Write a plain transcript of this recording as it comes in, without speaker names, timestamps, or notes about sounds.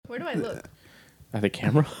Where do I look? At the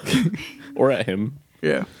camera? Or at him?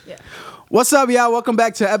 Yeah. Yeah. What's up, y'all? Welcome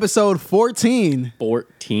back to episode 14.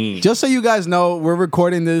 14. Just so you guys know, we're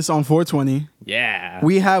recording this on 420. Yeah.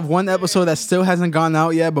 We have one episode that still hasn't gone out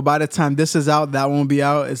yet, but by the time this is out, that won't be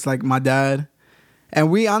out. It's like my dad.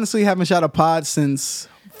 And we honestly haven't shot a pod since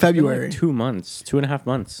February. Like 2 months, 2.5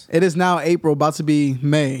 months. It is now April, about to be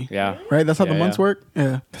May. Yeah. Right? That's how the Yeah, months yeah. work?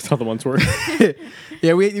 Yeah. That's how the months work.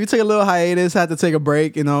 Yeah, we took a little hiatus, had to take a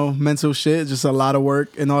break, mental shit, just a lot of work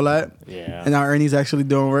and all that. Yeah. And now Ernie's actually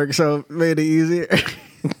doing work, so made it easier.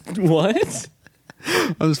 What?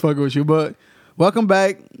 I'm just fucking with you. But welcome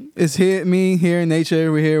back. It's me here in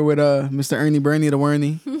nature. We're here with Mr. Ernie Bernie the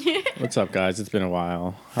Werney. What's up, guys? It's been a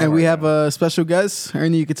while. How And are we you? have a special guest.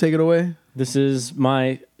 Ernie, you can take it away. This is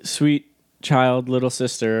my sweet child little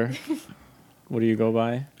sister. What do you go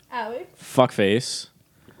by? Alex. Fuckface.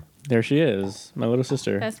 There she is, my little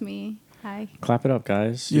sister. That's me. Hi. Clap it up,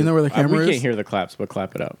 guys. You know where the camera We is? can't hear the claps, but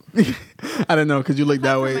clap it up. I don't know because you look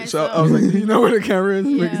that for way. So myself. I was like, you know where the camera is?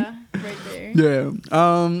 Yeah, right there. Yeah.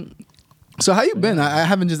 So how you been? I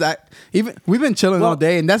haven't just we've been chilling all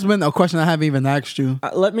day, and that's been a question I haven't even asked you.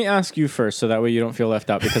 Let me ask you first, so that way you don't feel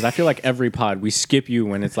left out. Because I feel like every pod we skip you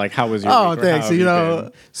when it's like, "How was your Oh, week?" or, thanks. "How have You you know-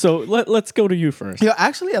 been?" So let's go to you first. Yeah,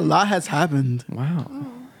 actually, a lot has happened. Wow.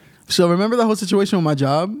 So remember the whole situation with my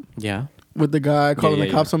job Yeah. with the guy calling yeah,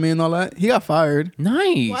 the cops on me and all that? He got fired.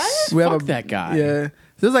 Nice. What? We Fuck have that guy. Yeah.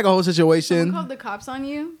 There's like a whole Someone situation. called the cops on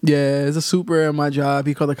you? Yeah, it's a super at my job.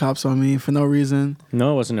 He called the cops on me for no reason.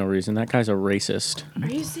 No, it wasn't no reason. That guy's a racist. Are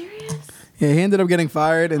you serious? Yeah, he ended up getting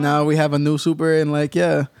fired, and now we have a new super. And like,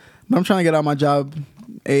 yeah, but I'm trying to get out my job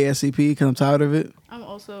ASAP because I'm tired of it. I'm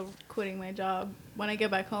also quitting my job when I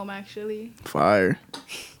get back home, actually. Fire.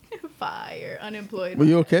 Fire. Unemployed. Were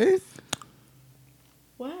you okay?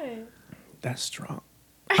 What? That's strong.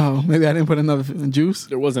 Oh, maybe I didn't put enough juice.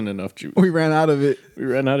 There wasn't enough juice. We ran out of it. We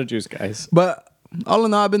ran out of juice, guys. But all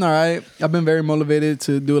in all, I've been all right. I've been very motivated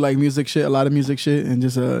to do like music shit, a lot of music shit, and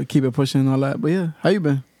just keep it pushing and all that. But yeah, how you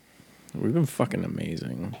been? We've been fucking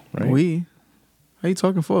amazing, right? How you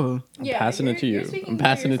talking for? I'm passing it to you. You're speaking I'm for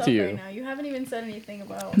passing it to yourself you. Right now. You haven't even said anything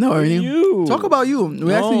about. No, Ernie. You. Talk about you.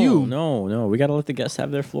 We're asking you. No. We gotta let the guests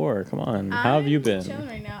have their floor. Come on. How have you I'm been? chilling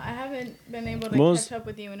right now. I haven't been able to Most- catch up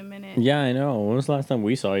with you in a minute. Yeah, I know. When was the last time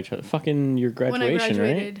we saw each other? Fucking your When I graduation,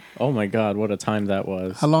 right? graduated. Oh my god, what a time that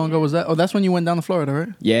was. How long ago was that? Oh, that's when you went down to Florida, right?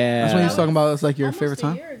 Yeah. That's when you was That talking about it's like your Almost favorite a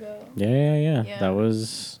time. year ago. Yeah. Yeah. That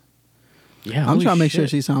was. Yeah. I'm holy trying to make sure shit.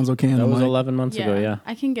 she sounds okay in That the was mic. 11 months ago. Yeah.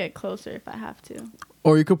 I can get closer if I have to.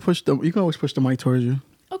 Or you could you can always push the mic towards you.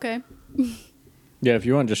 Okay. Yeah. If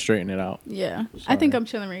you want, just straighten it out. Yeah. Sorry. I think I'm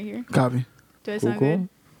chilling right here. Copy. Do I Cool. sound good?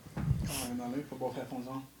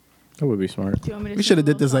 That would be smart. Do you want me to We sing should have a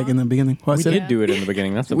did little this like in song? the beginning. Oh, I We said did it? do it in the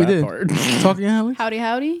beginning. That's the We bad did. part. Talking, Hallie? Howdy,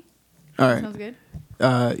 howdy. All right. Sounds good.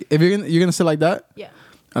 If you're gonna sit like that, Yeah.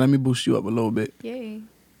 let me boost you up a little bit. Yay.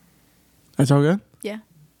 That's all good. Yeah.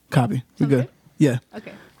 Copy. We Sounds good. good? Yeah.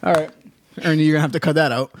 Okay. All right. Ernie, you're gonna have to cut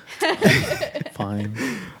that out. Fine.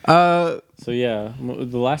 Uh, So yeah,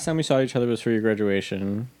 the last time we saw each other was for your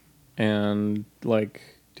graduation, and like,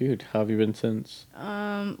 dude, how have you been since?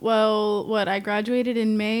 Well, I graduated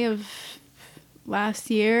in May of last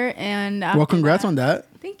year, and well, congrats on that.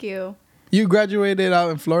 Thank you. You graduated out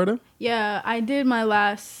in Florida. Yeah, I did my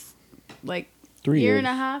last 3 year years. and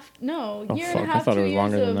a half. No, Oh, year and fuck, a I half. thought 2 it was years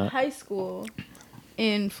longer than of that. high school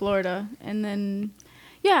in Florida, and then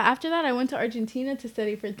after that I went to Argentina to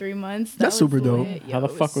study for 3 months. That's was super dope. lit. How the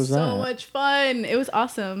it fuck was so that? So much fun. It was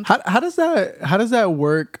awesome. How does that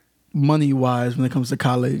work money wise when it comes to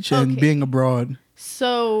college and Okay. being abroad?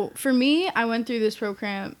 So for me, I went through this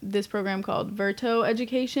program called Verto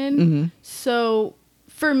Education. Mm-hmm. So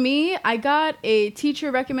for me, I got a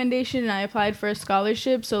teacher recommendation and I applied for a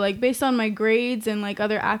scholarship. So based on my grades and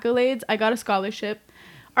other accolades, I got a scholarship.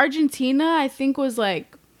 Argentina, I think was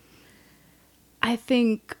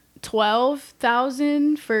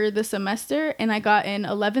 $12,000 for the semester, and I got an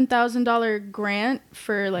 $11,000 grant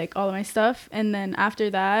for all of my stuff. And then after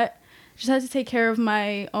that, just had to take care of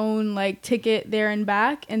my own ticket there and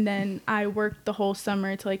back, and then I worked the whole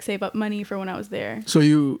summer to save up money for when I was there. So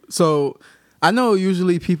I know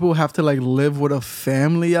usually people have to live with a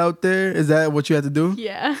family out there. Is that what you had to do?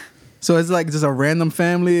 Yeah. So it's just a random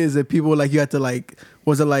family? Is it people you had to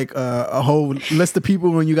was it a whole list of people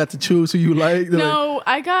when you got to choose who you like? No,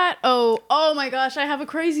 I got oh my gosh, I have a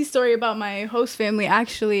crazy story about my host family.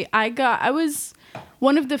 Actually, I was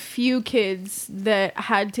one of the few kids that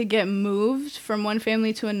had to get moved from one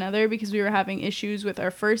family to another because we were having issues with our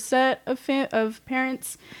first set of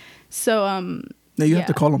parents. So Now you have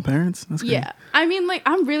to call them parents? That's crazy. Yeah. I mean, like,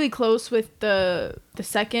 I'm really close with the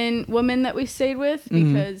second woman that we stayed with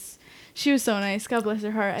because she was so nice. God bless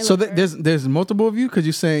her heart. I love her. there's multiple of you? Because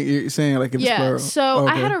you're saying like if it's plural. So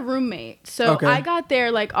I had a roommate. So I got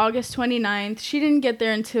there like August 29th. She didn't get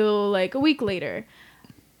there until like a week later.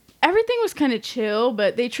 Everything was kind of chill,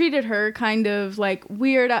 but they treated her kind of like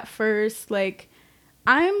weird at first. Like,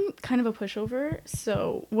 I'm kind of a pushover.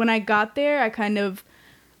 So when I got there, I kind of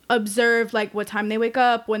observed like what time they wake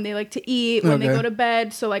up, when they like to eat, when they go to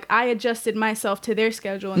bed. So like I adjusted myself to their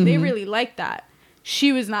schedule, and they really liked that.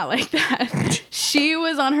 She was not like that. She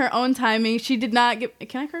was on her own timing. She did not give...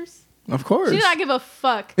 Can I curse? Of course. She did not give a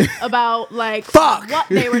fuck about like what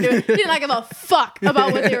they were doing. She did not give a fuck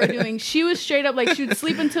about what they were doing. She was straight up like she would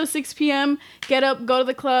sleep until 6 p.m., get up, go to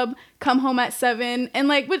the club, come home at 7. And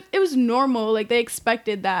like it was normal. Like they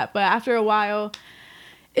expected that. But after a while,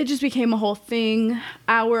 it just became a whole thing.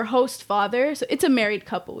 Our host father, so it's a married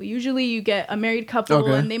couple. Usually you get a married couple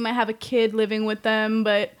and they might have a kid living with them,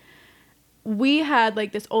 but we had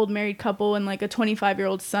like this old married couple and like a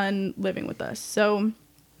 25-year-old son living with us. So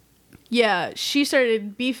yeah, she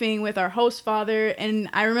started beefing with our host father. And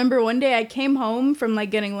I remember one day I came home from like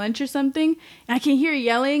getting lunch or something, and I can hear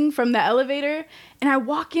yelling from the elevator. And I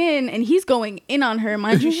walk in, and he's going in on her.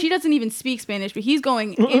 Mind you, she doesn't even speak Spanish, but he's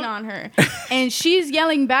going in on her. And she's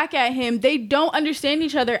yelling back at him. They don't understand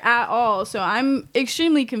each other at all. So I'm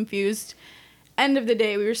extremely confused. End of the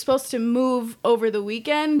day, we were supposed to move over the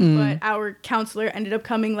weekend, but our counselor ended up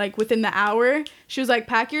coming like within the hour. She was like,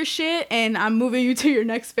 pack your shit and I'm moving you to your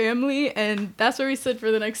next family. And that's where we stood for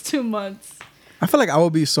the next 2 months. I feel like I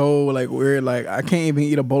would be so like weird, like I can't even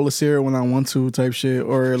eat a bowl of cereal when I want to type shit,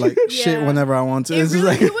 or like shit whenever I want to. It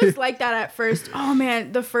really was like that at first. Oh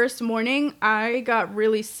man, the first morning I got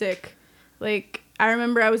really sick. Like I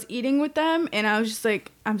remember I was eating with them and I was just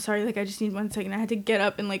like, I'm sorry, like I just need 1 second. I had to get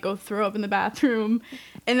up and like go throw up in the bathroom.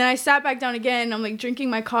 And then I sat back down again. I'm like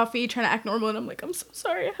drinking my coffee, trying to act normal, and I'm like, I'm so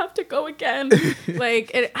sorry, I have to go again.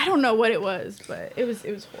 I don't know what it was, but it was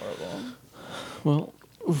horrible. Well,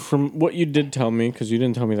 from what you did tell me, because you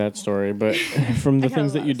didn't tell me that story, but from the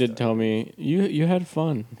things that you did tell me, you had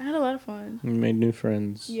fun. I had a lot of fun. You made new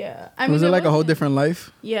friends. Yeah. Was it like a whole different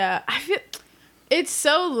life? Yeah. I feel it's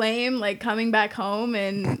so lame, like coming back home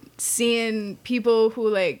and seeing people who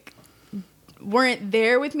like weren't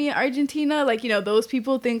there with me in Argentina. Like, you know, those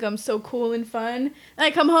people think I'm so cool and fun. And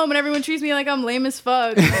I come home and everyone treats me like I'm lame as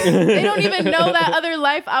fuck. They don't even know that other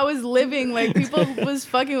life I was living. Like, people was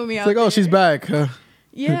fucking with me out there. It's like, oh, she's back.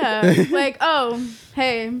 Yeah. Like, oh,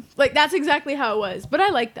 hey. Like, that's exactly how it was. But I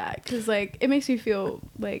like that because, like, it makes me feel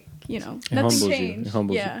like, you know, nothing changed. It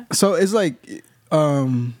humbles you. So it's like...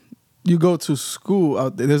 you go to school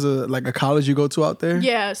out there. There's a college you go to out there?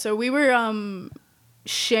 Yeah, so we were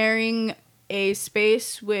sharing a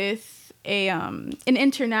space with an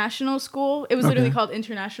international school. It was literally called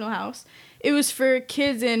International House. It was for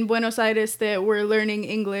kids in Buenos Aires that were learning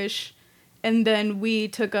English, and then we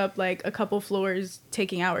took up like a couple floors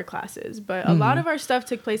taking our classes. But a lot of our stuff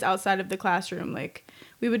took place outside of the classroom. Like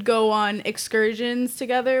we would go on excursions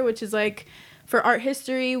together, which is like... For art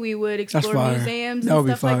history, we would explore museums and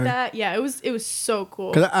stuff like that. Yeah, it was so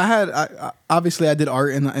cool. Cause I obviously I did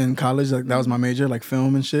art in college. Like that was my major, like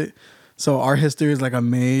film and shit. So art history is like a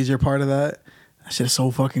major part of that. That shit is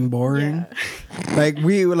so fucking boring. Yeah.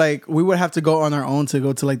 we would have to go on our own to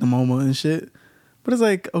go to like the MoMA and shit. But it's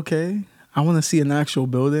like, okay, I want to see an actual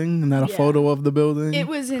building and not a photo of the building. It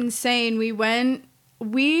was insane.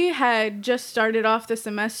 We had just started off the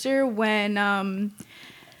semester when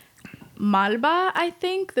Malba, I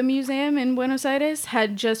think, the museum in Buenos Aires,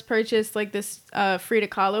 had just purchased like this Frida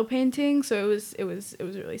Kahlo painting, so it was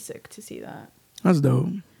really sick to see that. That's dope.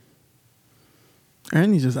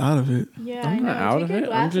 Ernie's just out of it. Yeah, I'm not out of it.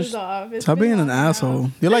 I'm just stop being an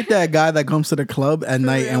asshole. You're like that guy that comes to the club at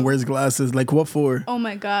night and wears glasses. Like what for? Oh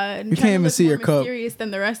my god! You can't even see your cup. Mysterious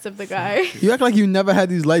than the rest of the guy. You act like you never had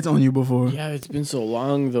these lights on you before. Yeah, it's been so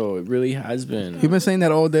long though. It really has been. You've been saying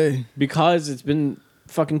that all day because it's been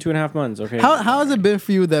fucking 2.5 months. Okay. How has it been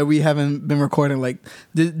for you that we haven't been recording? Like,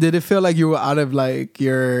 did it feel like you were out of like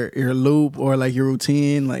your loop or like your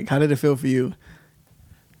routine? Like, how did it feel for you?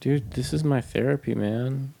 Dude, this is my therapy,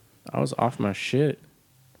 man. I was off my shit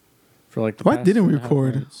for like the Why past didn't we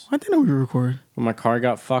record? Why didn't we record? When my car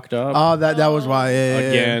got fucked up. Oh, that was why. Yeah,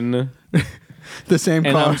 again. The same car.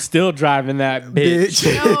 And I'm still driving that bitch.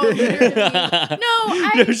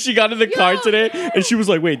 No, she got in the car today and she was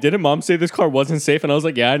like, wait, didn't mom say this car wasn't safe? And I was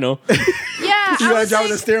like, yeah, I know. Yeah. You gotta drive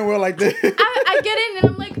the steering wheel like this. I get in and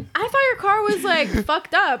I'm like, I thought your car was like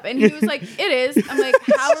fucked up. And he was like, it is. I'm like,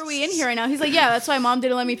 how are we in here right now? He's like, yeah, that's why mom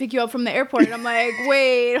didn't let me pick you up from the airport. And I'm like,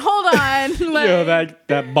 wait, hold on. Like, yo,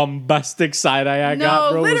 that bombastic side eye I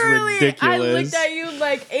got, bro, was ridiculous. I looked at you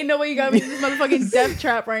like, ain't no way you got me in this motherfucking death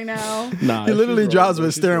trap right now. Nah, He literally drives with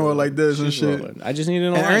a steering wheel like this and shit. Rolling. I just need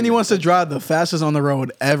an And Ernie wants to drive the fastest on the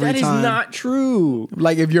road every time. That is not true.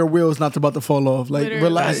 Like if your wheel's not about to fall off. Like Literally.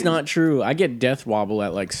 relax. That's not true. I get death wobble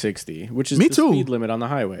at like 60, which is Me the too. speed limit on the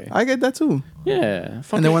highway. I get that too. Yeah.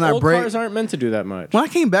 Fucking then when I old brake- cars aren't meant to do that much. When I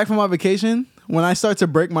came back from my vacation, when I start to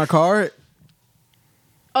brake my car,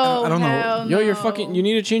 Oh, I don't know. hell Yo, you're no. fucking. You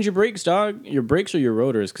need to change your brakes, dog. Your brakes or your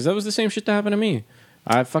rotors, because that was the same shit that happened to me.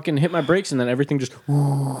 I fucking hit my brakes and then everything just.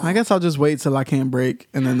 I guess I'll just wait till I can't brake,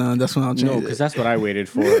 and then that's when I'll change No, it. because that's what I waited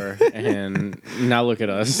for, and now look at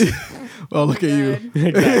us. Oh, look at you.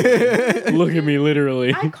 Good. Exactly. Look at me,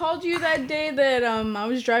 literally. I called you that day that I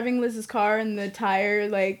was driving Liz's car and the tire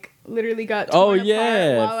like literally got Oh torn apart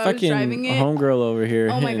yeah, while I was fucking driving it. homegirl over here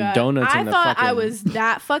Oh my hitting god! donuts I in the thought fucking. I was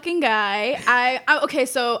that fucking guy. Okay,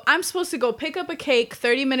 so I'm supposed to go pick up a cake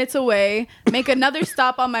 30 minutes away, make another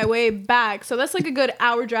stop on my way back. So that's like a good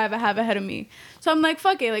hour drive I have ahead of me. So I'm like,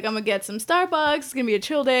 fuck it, like I'm gonna get some Starbucks. It's gonna be a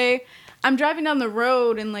chill day. I'm driving down the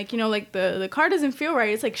road and like, you know, like the car doesn't feel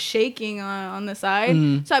right. It's like shaking on the side.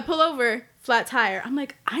 So I pull over, flat tire. I'm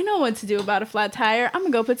like, I know what to do about a flat tire. I'm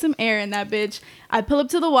gonna go put some air in that bitch. I pull up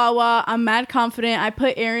to the Wawa. I'm mad confident. I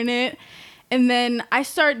put air in it. And then I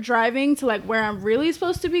start driving to like where I'm really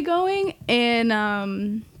supposed to be going.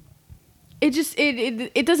 And it just,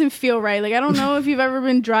 it doesn't feel right. Like, I don't know if you've ever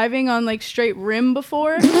been driving on like straight rim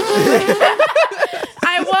before.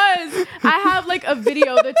 I have like a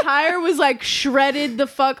video. The tire was like shredded the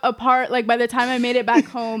fuck apart. Like by the time I made it back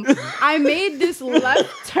home, I made this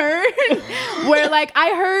left turn where like I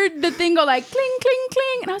heard the thing go like cling, cling,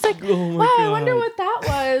 cling. And I was like, Oh my wow, I God. wonder what that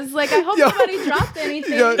was. Like, I hope nobody dropped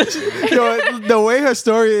anything. Yo, the way her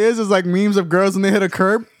story is like memes of girls when they hit a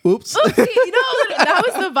curb. Oops. Oopsie, you know, that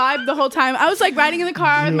was the vibe the whole time. I was like riding in the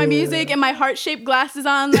car with my music and my heart-shaped glasses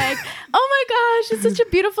on, like, oh my gosh, it's such a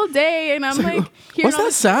beautiful day. And I'm like, hearing What's all that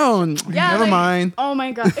this- sound? Yeah, Never like, mind. Oh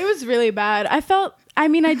my god, it was really bad. I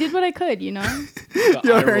mean, I did what I could, you know.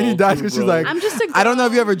 Yo, Ernie died because she's like, I'm just a girl. I don't know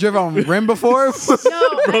if you ever driven on rim before.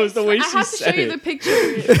 No, Bro, it's the way I she have to show said you it. the picture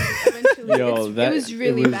eventually. Yo, it was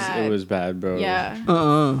really bad. It was bad, bro. Yeah.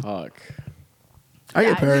 Fuck. I get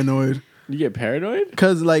Yeah. paranoid. You get paranoid?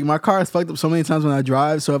 Because, like, my car is fucked up so many times when I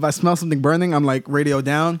drive. So if I smell something burning, I'm, like, radio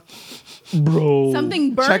down. Bro.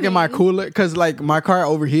 Something burning. Checking my cooler. Because, like, my car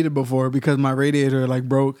overheated before because my radiator, like,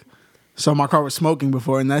 broke. So my car was smoking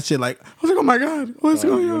before. And that shit, like, I was like, oh, my God. What's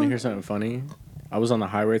You going want to on? hear something funny? I was on the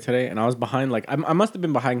highway today, and I was behind, like, I must have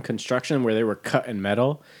been behind construction where they were cutting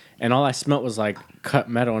metal, and all I smelled was, like, cut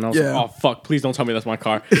metal, and I was Yeah. like, oh, fuck, please don't tell me that's my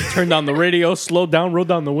car. Turned down the radio, slowed down, rolled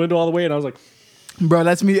down the window all the way, and I was like, Bro,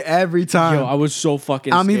 that's me every time. yo, I was so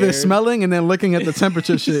fucking I'm either scared. smelling and then looking at the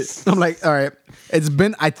temperature shit. I'm like, all right.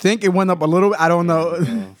 I think it went up a little bit. I don't know.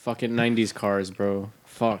 Bro, fucking 90s cars, bro.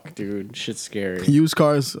 Fuck, dude. Shit's scary. Used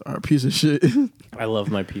cars are a piece of shit. I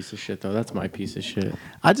love my piece of shit, though. That's my piece of shit.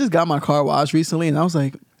 I just got my car washed recently and I was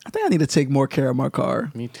like, I think I need to take more care of my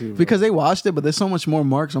car. Me too, bro. Because they washed it, but there's so much more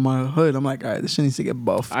marks on my hood. I'm like, all right, this shit needs to get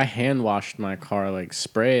buffed. I hand washed my car, like,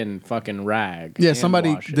 spray and fucking rag. Yeah, Hand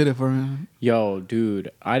somebody wash did it for me. Yo, dude,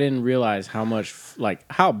 I didn't realize how much, like,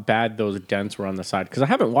 how bad those dents were on the side. Because I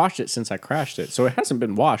haven't washed it since I crashed it. So it hasn't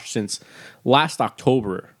been washed since last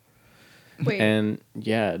October. Wait. And,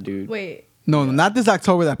 yeah, dude. Wait. No, not this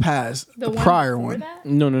October that passed. The prior before one. that?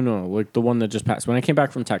 No. Like, the one that just passed. When I came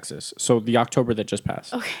back from Texas. So the October that just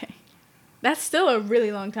passed. Okay. That's still a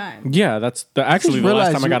really long time. Yeah, that's actually the last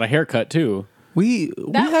realized time I you- got a haircut, too. We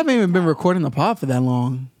haven't even been recording the pod for that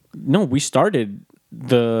long. No, we started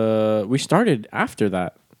after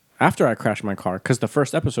that. After I crashed my car, because the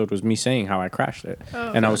first episode was me saying how I crashed it,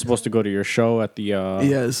 and I was supposed to go to your show at the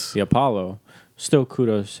Yes. the Apollo. Still,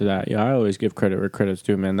 kudos to that. Yeah, I always give credit where credit's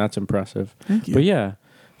due, man. That's impressive. Thank you. But yeah,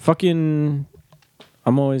 fucking,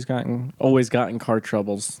 I'm always gotten car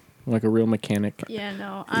troubles like a real mechanic. Yeah,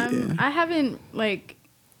 no. I haven't like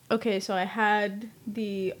okay, so I had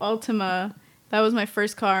the Altima. That was my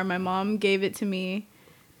first car. My mom gave it to me,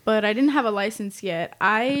 but I didn't have a license yet.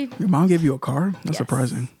 Your mom gave you a car? That's Yes.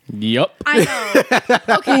 surprising. Yep. I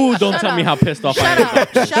know. Okay. Ooh, don't tell me how pissed off I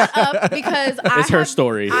am. Shut up, because It's her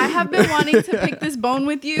story. I have been wanting to pick this bone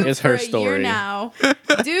with you It's for her a year story. now.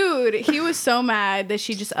 Dude, he was so mad that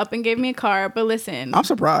she just up and gave me a car. But listen, I'm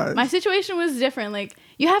surprised. my situation was different. Like,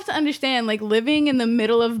 you have to understand, like, living in the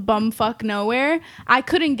middle of bumfuck nowhere, I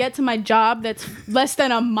couldn't get to my job that's less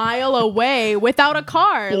than a mile away without a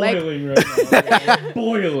car. Boiling right now.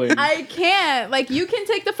 Boiling. I can't. Like, you can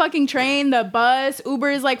take the fucking train, the bus.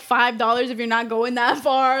 Uber is like $5 if you're not going that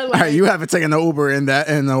far. Like, All right, you haven't taken an Uber in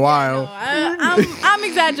a while. no, I'm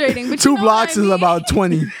exaggerating. But 2 you know blocks what I is mean? about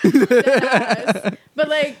 20. But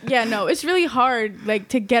like, yeah, no, it's really hard, like,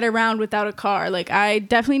 to get around without a car. Like, I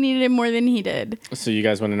definitely needed it more than he did. So you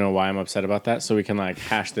guys want to know why I'm upset about that? So we can like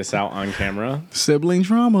hash this out on camera. Sibling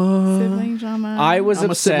drama. Sibling drama. I was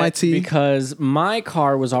I'ma sip upset my tea. because my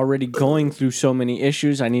car was already going through so many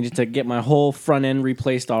issues. I needed to get my whole front end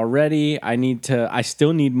replaced already. I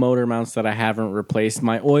still need motor mounts that I haven't replaced.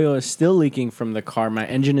 My oil is still leaking from the car. My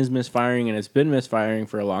engine is misfiring, and it's been misfiring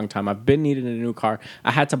for a long time. I've been needing a new car.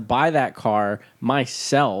 I had to buy that car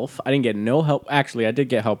myself. I didn't get no help. Actually, I did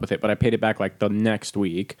get help with it, but I paid it back like the next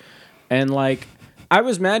week. And like, I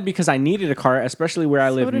was mad because I needed a car, especially where I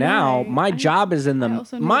live did now. I. My job is in I the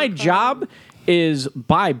also need my a car. job is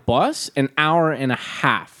by bus an hour and a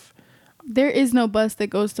half. There is no bus that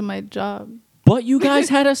goes to my job. But you guys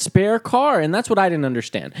had a spare car, and that's what I didn't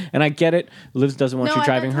understand. And I get it. Liz doesn't want No, you at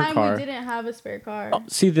driving that her time, car. we didn't have a spare car.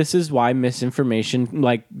 See, this is why misinformation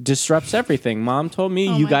like disrupts everything. Mom told me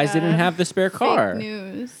Oh you my guys didn't God. have the spare car. Fake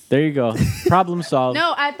news. There you go. Problem solved.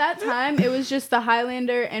 No, at that time, it was just the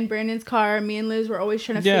Highlander and Brandon's car. Me and Liz were always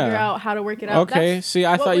trying to Yeah. figure out how to work it out. Okay. That's See,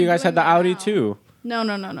 I what thought you we're guys had doing the right Audi now. too.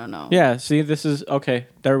 No. Yeah. See, this is okay.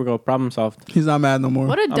 There we go. Problem solved. He's not mad no more.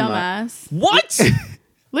 What a not. dumbass. What?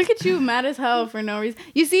 Look at you, mad as hell for no reason.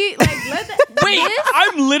 You see, like, Wait,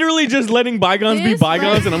 I'm literally just letting bygones be this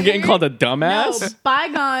bygones, right and I'm getting here- called a dumbass. No,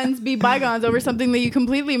 bygones be bygones over something that you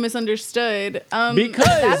completely misunderstood. Because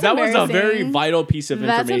that's that was a very embarrassing. vital piece of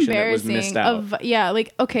That's information that was embarrassing. missed out. Yeah,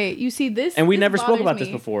 like, okay, you see this, And we this never spoke bothers about this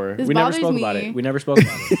me. before. This We never bothers spoke me. about it. We never spoke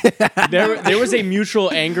about it. There was a mutual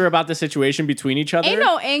anger about the situation between each other. Ain't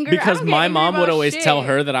no anger. I Because don't get my angry mom would about always shit. tell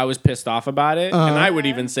her that I was pissed off about it, and I would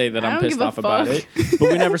even say that I I'm don't pissed give a off about fuck. it. But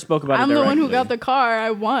we never spoke about it. I'm the one who directly. got the car.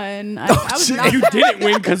 I won. I was shit. not. You didn't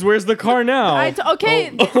win because where's the car now?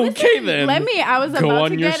 Okay. Oh, okay listen, then. Let me. I was Go about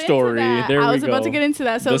on to your get story. into that. There I we was about go. to get into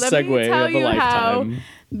that. So The let me segue tell of a you how lifetime.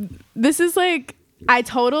 this is like. I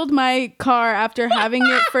totaled my car after having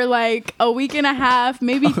it for like a week and a half,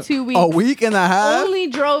 maybe 2 weeks. A week and a half? Only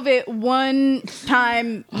drove it one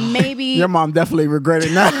time, maybe. Your mom definitely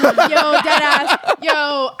regretted now. Yo, dead ass.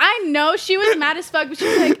 Yo, I know she was mad as fuck, but she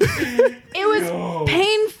was like, it was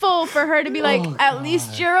painful for her to be like, at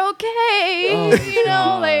least you're okay. You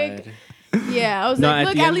know, like, yeah. I was like,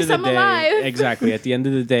 look, at least I'm alive. Exactly. At the end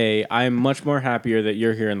of the day, I'm much more happier that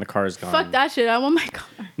you're here and the car's gone. Fuck that shit. I want my car.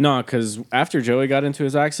 No, because after Joey got into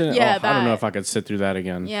his accident, Yeah, I don't know that. if I could sit through that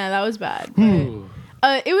again. Yeah, that was bad.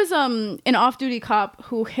 But, it was an off-duty cop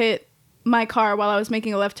who hit my car while I was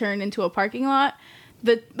making a left turn into a parking lot.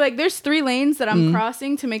 There's 3 lanes that I'm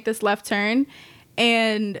crossing to make this left turn,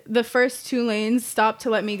 and the first 2 lanes stopped to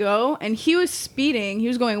let me go, and he was speeding. He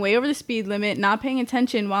was going way over the speed limit, not paying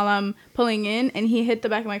attention while I'm pulling in, and he hit the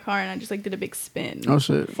back of my car, and I just like did a big spin. Oh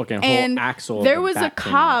shit. Fucking whole And axle. of there the was a back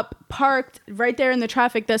came out. cop parked right there in the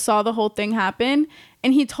traffic that saw the whole thing happen,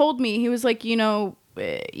 and he told me, he was like, you know,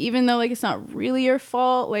 even though like it's not really your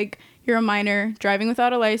fault, like you're a minor driving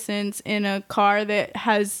without a license in a car that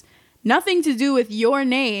has nothing to do with your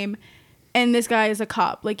name, and this guy is a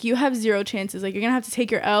cop, like you have 0 chances, like you're gonna have to take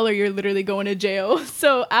your L or you're literally going to jail.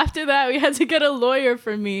 So after that we had to get a lawyer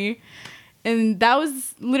for me, and that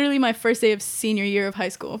was literally my first day of senior year of high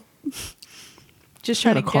school. Just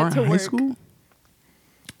trying to get to in high work. school?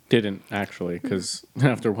 Didn't actually, because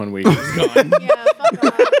after 1 week, it was gone. Yeah, fuck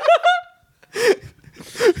off.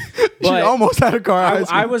 She But almost had a car. in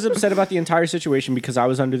high I school. was upset about the entire situation because I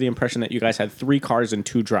was under the impression that you guys had 3 cars and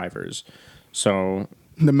 2 drivers. So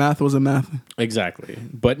The math was a math. exactly.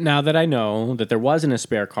 But now that I know that there wasn't a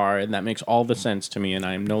spare car, and that makes all the sense to me, and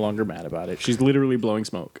I am no longer mad about it. She's literally blowing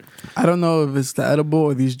smoke. I don't know if it's the edible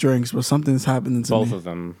or these drinks, but something's happening to Both me. of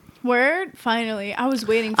them. Word, finally. I was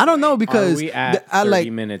waiting for I don't know it. because Are we at I 30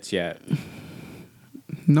 like minutes yet?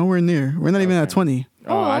 nowhere near. We're not even at 20.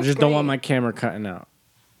 Oh, I that's just don't great. want my camera cutting out.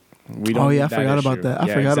 We don't Oh, yeah, need I forgot about issue. that. I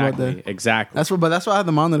forgot about exactly, that. Exactly. But that's what I have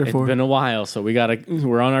the monitor It's for. been a while, so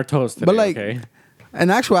we're on our toes today. But, like, okay? In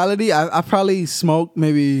actuality, I probably smoked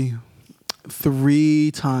maybe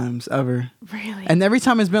 3 times ever. Really? And every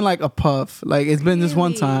time it's been like a puff. Like it's been this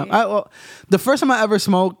one time. Really? The first time I ever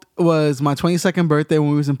smoked was my 22nd birthday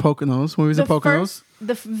when we was in Poconos.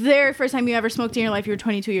 The very first time you ever smoked in your life, you were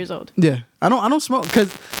 22 years old. Yeah, I don't smoke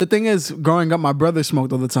because the thing is, growing up, my brother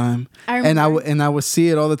smoked all the time, and I would see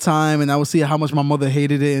it all the time, and I would see how much my mother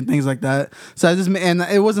hated it and things like that. So and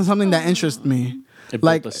it wasn't something that interested me. It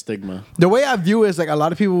like built a stigma. The way I view it is like a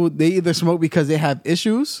lot of people, they either smoke because they have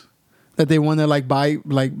issues that they want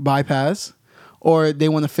to bypass, or they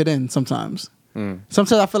want to fit in. Sometimes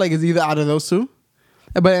I feel like it's either out of those two.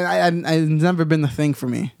 But it's never been a thing for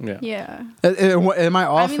me. Yeah. Am I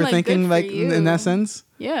off for like, thinking for like you. in that sense?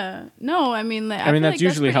 Yeah. No, I mean, like, I mean, that's like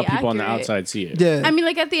usually how pretty people on the accurate. outside see it. Yeah. I mean,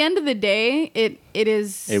 like at the end of the day, it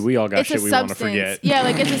is. Hey, we all got it's shit a we want to substance. forget. Yeah,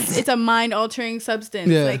 like it's a mind altering substance.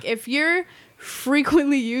 Yeah. Like if you're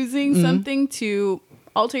frequently using something to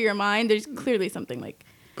alter your mind, there's clearly something like.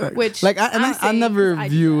 Which like I never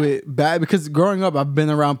view it bad because growing up I've been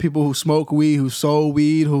around people who smoke weed, who sold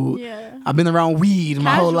weed, I've been around weed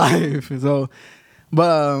my whole life. So,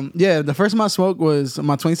 but the first time I smoked was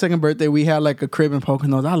my 22nd birthday. We had like a crib in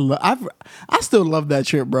Poconos. I still love that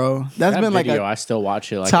trip, bro. That's been video, like I still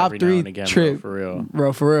watch it like top every now 3 and again, trip,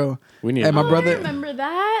 bro, for real. We need. And my I brother. remember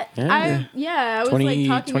that. Yeah. I was like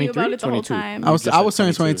talking to you about it the whole 22. time. I was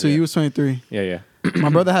turning 22. Yeah. You was 23. Yeah. My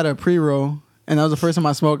brother had a pre-roll. And that was the first time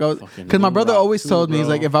I smoked. Because my brother always told me, he's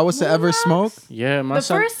like, if I was to ever smoke. Yeah, my the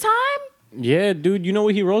son. first time? Yeah, dude. You know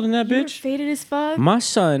what he rolled in that You were bitch? faded as fuck. My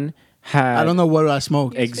son had. I don't know what I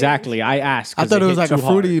smoked. Exactly. I asked. I thought it was like a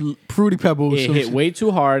fruity pebble. It hit way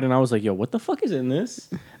too hard, and I was like, yo, what the fuck is in this?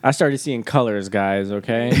 I started seeing colors, guys,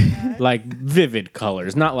 okay? Like vivid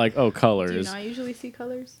colors, not like, colors. Do you know I usually see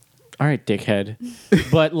colors? All right, dickhead.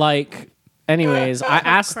 But like... Anyways, I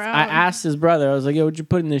asked his brother. I was like, "Yo, what'd you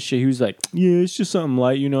put in this shit?" He was like, "Yeah, it's just something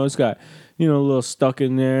light. You know, it's got, a little stuck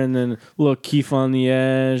in there, and then a little keef on the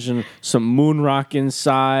edge, and some moon rock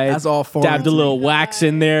inside. That's all foreign. Dabbed a little wax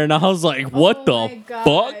in there, and I was like, "What the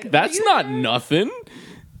fuck? That's not nothing."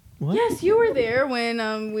 What? Yes, you were there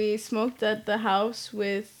when we smoked at the house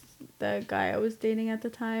with the guy I was dating at the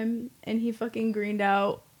time, and he fucking greened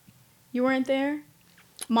out. You weren't there.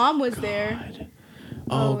 Mom was there.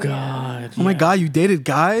 Oh God! Yeah. Oh my God! You dated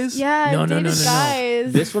guys? Yeah, I dated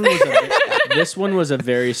guys. This one was a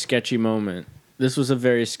very sketchy moment. This was a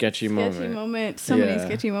very sketchy moment. So many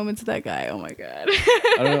sketchy moments with that guy. Oh my God!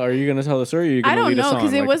 I don't know. Are you gonna tell the story? Or are you gonna I don't lead us know on?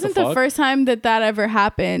 because it Like, wasn't the first time that ever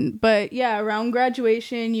happened. But yeah, around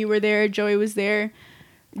graduation, you were there. Joey was there.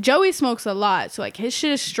 Joey smokes a lot, so like his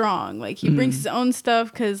shit is strong. Like he brings his own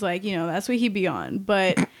stuff because like that's what he be on.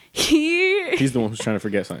 But he's the one who's trying to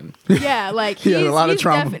forget something. Yeah, like he has a lot of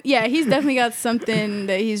trauma. He's definitely got something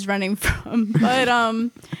that he's running from. But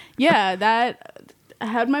that I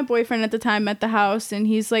had my boyfriend at the time at the house, and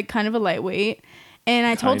he's like kind of a lightweight. And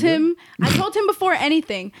I told him before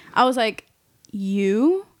anything, I was like,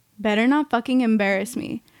 you better not fucking embarrass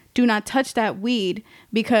me. Do not touch that weed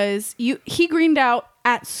because he greened out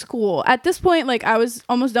at school. At this point, like I was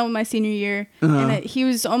almost done with my senior year, and he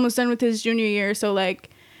was almost done with his junior year. So like,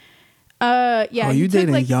 Oh, you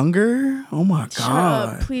dating younger? Oh my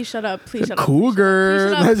God! Please shut up! Please shut up!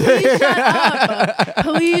 Cougar! Please shut up!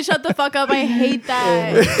 Please shut the fuck up! I hate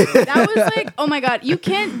that. That was like, oh my God! You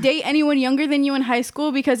can't date anyone younger than you in high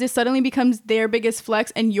school because it suddenly becomes their biggest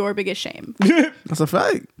flex and your biggest shame. That's a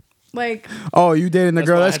fact. Like, oh, you dating the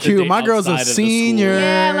girl? That's cute. My girl's a senior.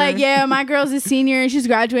 Yeah, my girl's a senior and she's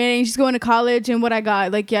graduating. She's going to college. And what I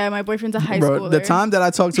got, like, yeah, my boyfriend's a high schooler. The time that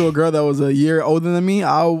I talked to a girl that was a year older than me,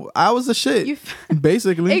 I was a shit.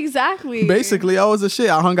 Basically. Exactly. Basically, I was a shit.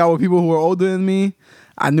 I hung out with people who were older than me.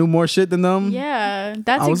 I knew more shit than them. Yeah,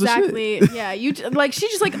 that's exactly. Yeah, she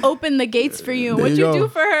just like opened the gates for you. What'd you do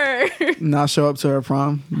for her? Not show up to her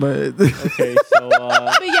prom, but okay. So,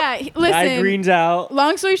 but yeah, listen. Guy greens out.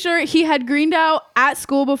 Long story short, he had greened out at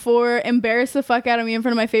school before, embarrassed the fuck out of me in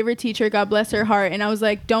front of my favorite teacher. God bless her heart. And I was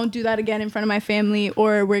like, don't do that again in front of my family,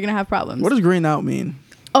 or we're gonna have problems. What does green out mean?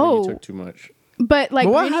 Oh, you took too much. But like,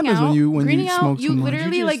 what happens when you smoke too much?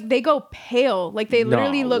 Literally like they go pale. Like they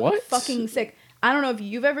literally look fucking sick. I don't know if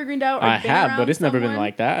you've ever greened out. Or I have, but it's never been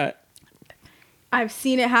like that. I've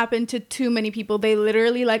seen it happen to too many people. They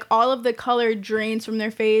literally, like, all of the color drains from their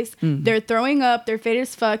face. They're throwing up. They're faded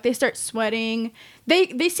as fuck. They start sweating. They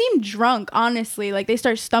seem drunk, honestly. Like, they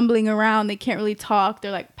start stumbling around. They can't really talk. They're,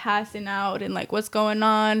 like, passing out and, like, what's going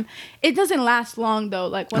on? It doesn't last long, though.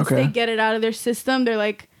 Like, once they get it out of their system, they're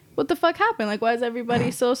like, what the fuck happened? Like, why is everybody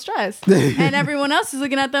so stressed? And everyone else is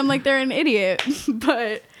looking at them like they're an idiot.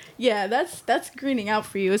 But... yeah, that's greening out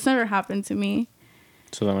for you. It's never happened to me.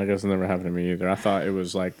 So then I guess it never happened to me either. I thought it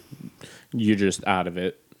was like you're just out of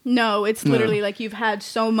it. No, it's literally like you've had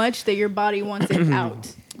so much that your body wants it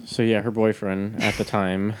out. So yeah, her boyfriend at the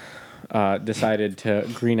time decided to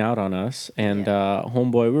green out on us. And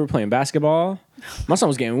homeboy, we were playing basketball. My son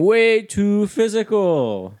was getting way too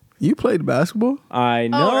physical. You played basketball? I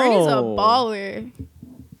know. Oh, Ernie's a baller.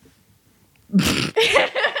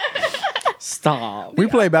 Stop. We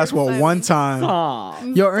played basketball one time. Stop.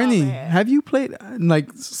 Yo, Ernie, have you played,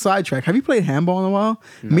 like, sidetrack, have you played handball in a while?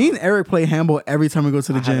 No. Me and Eric play handball every time we go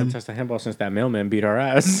to the I gym. haven't touched a handball since that mailman beat our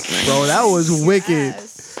ass. Bro, that was wicked.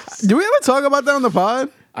 Yes. Did we ever talk about that on the pod?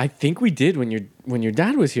 I think we did when your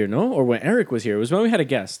dad was here, no? Or when Eric was here. It was when we had a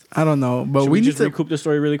guest. I don't know, but Should we we need just to recoup the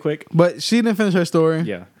story really quick? But she didn't finish her story.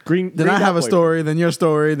 Yeah. Then I have a story, then your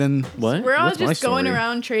story, then... What? We're all What's my just going story?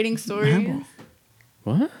 around trading stories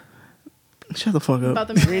What? Shut the fuck up. about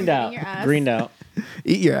the Greened out. your ass. Greened out.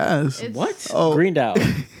 Eat your ass. It's- What? Oh. Greened out.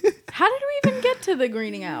 How did we even get to the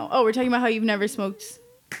greening out? Oh, we're talking about how you've never smoked.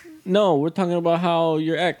 No, we're talking about how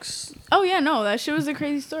your ex... Oh yeah, no, that shit was a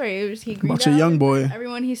crazy story. It was he greened About your out. young boy.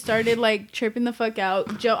 Everyone, he started like tripping the fuck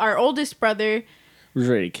out. Joe, our oldest brother, was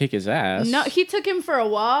ready to kick his ass. no, he took him for a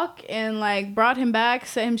walk and like brought him back,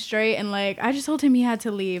 set him straight, and like I just told him he had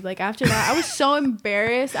to leave. Like after that, I was so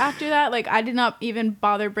embarrassed. After that, like I did not even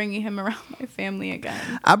bother bringing him around my family again.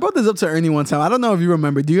 I brought this up to Ernie one time. I don't know if you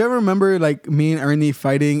remember. Do you ever remember like me and Ernie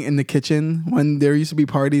fighting in the kitchen when there used to be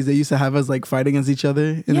parties? They used to have us like fight against each other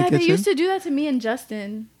in the Yeah, kitchen. they used to do that to me and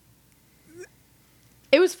Justin.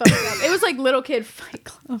 It was fucked up. It was like little kid fight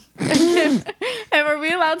club. And were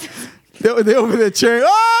we allowed to? They over there cheering. Yeah,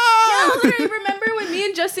 Oh! literally, remember when me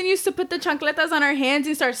and Justin used to put the chancletas on our hands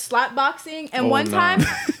and start slap boxing? And one time,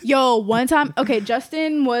 okay,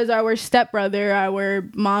 Justin was our stepbrother, our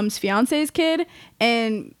mom's fiance's kid,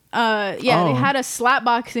 and they had a slap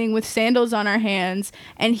boxing with sandals on our hands,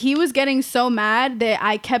 and he was getting so mad that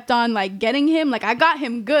I kept on like getting him, like I got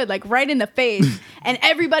him good, like right in the face, and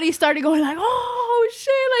everybody started going like, oh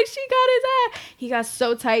shit, like she got his ass. He got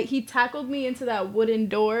so tight, he tackled me into that wooden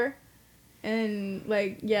door. And,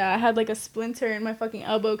 like, yeah, I had, like, a splinter in my fucking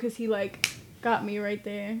elbow because he, like, got me right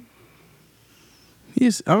there.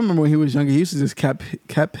 I remember when he was younger, he used to just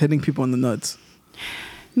kept hitting people in the nuts.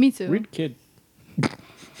 Me too. Weird kid.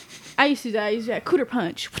 I used to do that. Cooter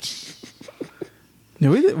punch. Yeah,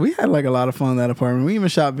 we had, like, a lot of fun in that apartment. We even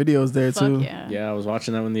shot videos there, Fuck too. yeah. Yeah, I was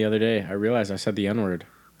watching that one the other day. I realized I said the N-word.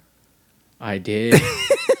 I did.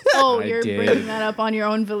 Oh, I you're did. bringing that up on your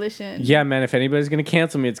own volition. Yeah, man, if anybody's going to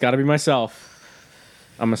cancel me, it's got to be myself.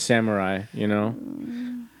 I'm a samurai, you know?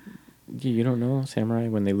 You don't know samurai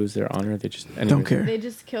when they lose their honor? They just... Don't care. They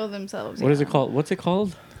just kill themselves. What is it called? What's it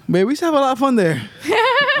called? Man, we used to have a lot of fun there.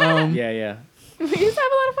 Yeah. We used to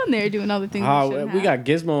have a lot of fun there doing other things. We got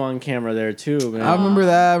Gizmo on camera there, too, man. I remember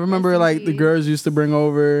that. I remember, Yes, like, the indeed. girls used to bring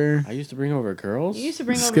over... I used to bring over girls? You used to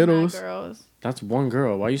bring Skittles. over mad girls. That's one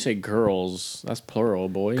girl. Why you say girls? That's plural,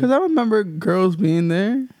 boy. Because I remember girls being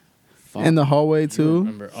there. Fuck. In the hallway, You too.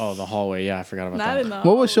 remember? Oh, the hallway. Yeah, I forgot about Not that. in the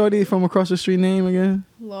What was Shorty from across the street name again?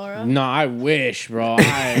 Laura. No, I wish, bro.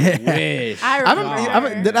 I wish. I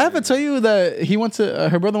remember. Did I ever tell you that he went to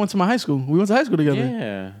her brother went to my high school? We went to high school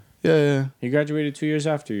together. Yeah. He graduated 2 years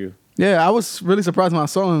after you. Yeah, I was really surprised when I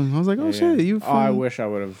saw him. I was like, oh Yeah. shit, you from... Oh, I wish I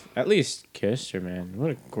would have at least kissed her, man.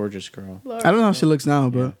 What a gorgeous girl. Laura. I don't know how she looks now,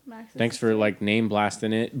 but Max's Thanks for sister. like name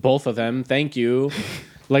blasting it. Both of them. Thank you.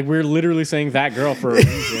 Like we're literally saying that girl for a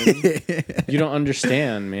reason. You don't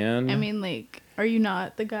understand, man. I mean, like, are you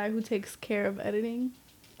not the guy who takes care of editing?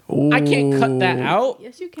 I can't cut that out.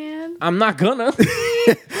 Yes, you can. I'm not gonna.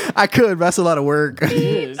 I could, but that's a lot of work. Oh,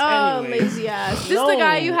 Anyways. lazy ass. This No, the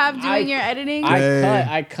guy you have doing I- your editing?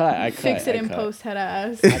 I cut. Fix it I in cut. post, head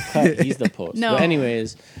ass. I cut. He's the post. No. But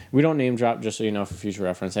anyways, we don't name drop just so you know for future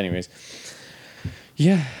reference. Anyways.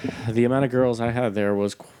 Yeah, the amount of girls I had there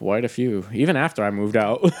was quite a few. Even after I moved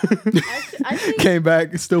out. I think Came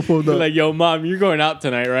back, still pulled up. Like, yo, mom, you're going out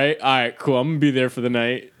tonight, right? All right, cool. I'm going to be there for the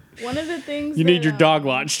night. one of the things You need that, your dog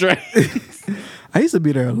watched, right? I used to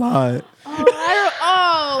be there a lot.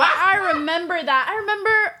 I remember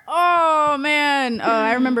that. Oh man. Oh,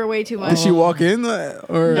 I remember way too much. Did she walk in?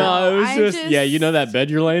 Or No, it was I just, yeah, just- you know that bed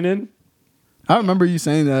you're laying in? I remember you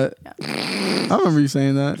saying that. I remember you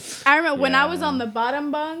saying that. I remember when I was Yeah. on the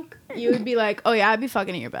bottom bunk, you would be like, "Oh yeah, I'd be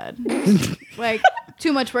fucking in your bed." Like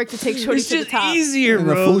too much work to take Shorty to the top. easier, And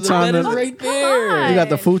the futon is right there. You got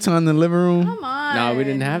the futon in the living room. Come on. No, we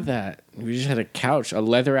didn't have that. We just had a couch, a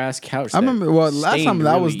leather ass couch. I remember. Well, last stained time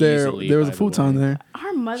that I was really there, easily, there was a by the futon way. there.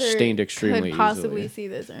 Our mother Stained extremely could possibly easily. see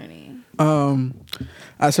this, Ernie.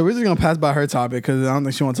 So we're just gonna pass by her topic because I don't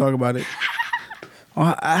think she want to talk about it.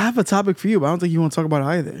 Oh, I have a topic for you, but I don't think you want to talk about it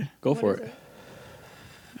either. Go for it.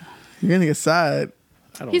 You're gonna get sad.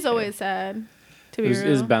 He's always sad. To be real,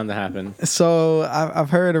 it's bound to happen. So I've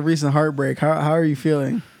heard a recent heartbreak. How are you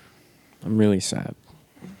feeling? I'm really sad.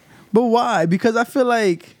 But why? Because I feel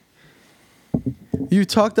like you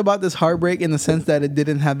talked about this heartbreak in the sense that it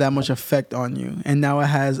didn't have that much effect on you, and now it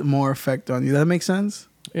has more effect on you. Does that make sense?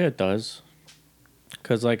 Yeah, it does.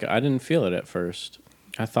 Because, like, I didn't feel it at first.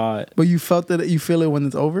 I thought... But you felt that you feel it when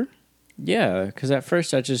it's over? Yeah, because at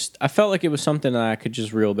first I felt like it was something that I could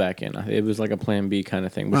just reel back in. It was like a plan B kind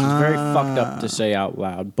of thing, which is very fucked up to say out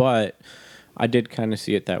loud, but I did kind of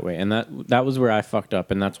see it that way. And that was where I fucked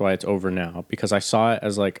up, and that's why it's over now, because I saw it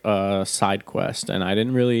as like a side quest, and I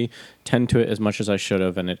didn't really tend to it as much as I should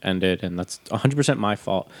have, and it ended, and that's 100% my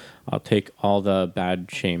fault. I'll take all the bad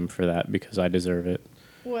shame for that because I deserve it.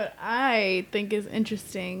 What I think is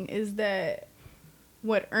interesting is that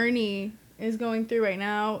what Ernie is going through right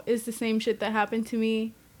now is the same shit that happened to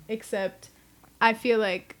me, except I feel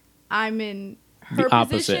like I'm in her the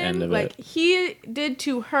opposite position. End of like it. He did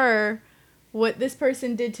to her what this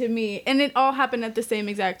person did to me, and it all happened at the same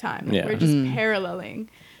exact time. Like, Yeah. We're just paralleling.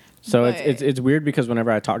 So But it's weird because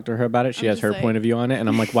whenever I talk to her about it, she I'm has just her like- point of view on it, and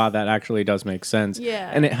I'm like, wow, that actually does make sense.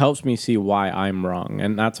 Yeah. And it helps me see why I'm wrong,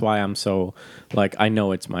 and that's why I'm so like I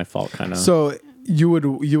know it's my fault kind of. So you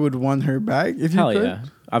would want her back if you Hell could? yeah.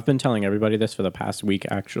 I've been telling everybody this for the past week,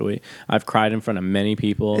 actually. I've cried in front of many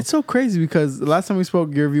people. It's so crazy because the last time we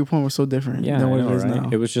spoke, your viewpoint was so different yeah, than what I know, it is right? now.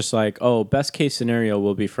 It was just like, oh, best case scenario,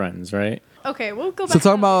 we'll be friends, right? Okay, we'll go back. So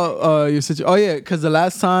talking about your situation. Oh yeah, because the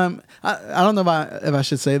last time I don't know if I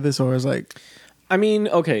should say this or it's like. I mean,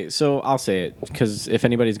 okay, so I'll say it because if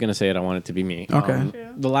anybody's going to say it, I want it to be me. Okay.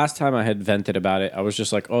 The last time I had vented about it, I was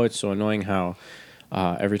just like, oh, it's so annoying how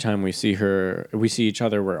every time we see each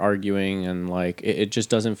other, we're arguing, and like it just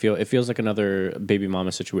doesn't feel. It feels like another baby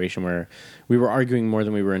mama situation where we were arguing more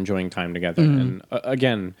than we were enjoying time together. And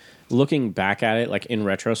again, looking back at it, like in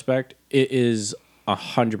retrospect, it is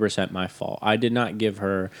 100% my fault. I did not give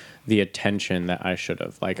her the attention that I should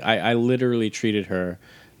have. Like I literally treated her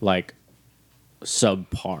like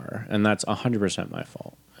subpar, and that's 100% my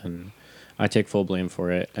fault. And I take full blame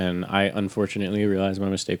for it. And I unfortunately realized my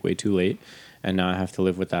mistake way too late. And now I have to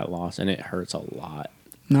live with that loss, and it hurts a lot.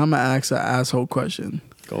 Now I'm gonna ask an asshole question.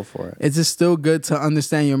 Go for it. Is it still good to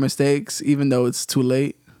understand your mistakes even though it's too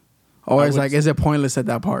late? Or is it pointless at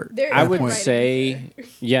that part? I would say,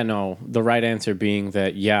 the right answer being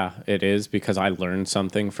that, yeah, it is, because I learned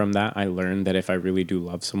something from that. I learned that if I really do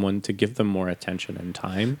love someone, to give them more attention and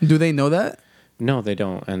time. Do they know that? No, they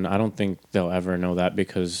don't. And I don't think they'll ever know that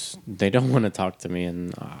because they don't want to talk to me,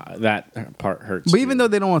 and that part hurts. But even though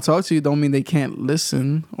they don't want to talk to you, don't mean they can't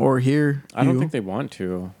listen or hear I don't think they want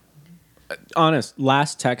to.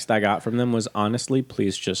 Last text I got from them was, honestly,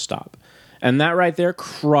 please just stop. And that right there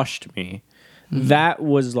crushed me. That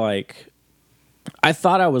was like, I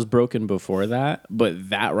thought I was broken before that, but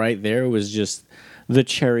that right there was just the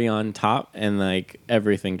cherry on top, and like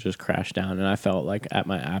everything just crashed down, and I felt like at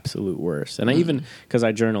my absolute worst. And I even, because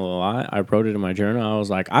I journal a lot, I wrote it in my journal. I was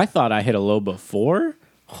like, I thought I hit a low before.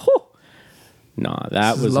 Whew. Nah,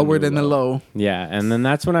 that was lower than the low. Yeah, and then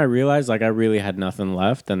that's when I realized like I really had nothing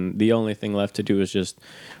left, and the only thing left to do is just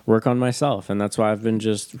work on myself, and that's why I've been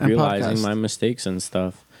just realizing my mistakes and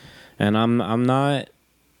stuff. And I'm not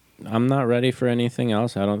ready for anything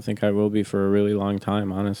else. I don't think I will be for a really long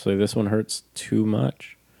time, honestly. This one hurts too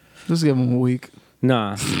much. Just give them a week.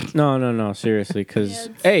 Nah, no, seriously. Because,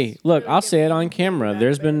 hey, look, I'll say it on camera.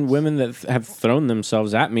 There's been women that have thrown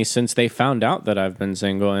themselves at me since they found out that I've been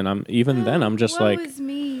single, and I'm just Woe like, is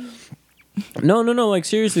me. no, like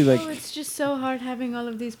seriously, like, It's just so hard having all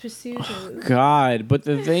of these pursuits. God. But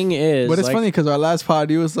the thing is, But it's like, funny because our last pod,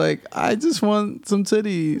 he was like, I just want some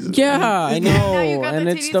titties. yeah, I know, Now you got and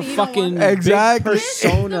the it's titties the and you don't fucking want them. Exactly. big This is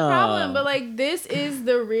persona. the problem, but like this is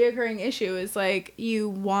the reoccurring issue. It's like you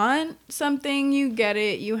want something, you get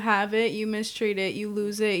it, you have it, you mistreat it, you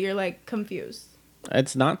lose it, you're like confused.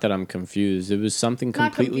 It's not that I'm confused. It was something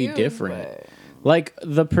Not completely confused, different. but- Like,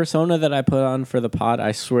 the persona that I put on for the pod,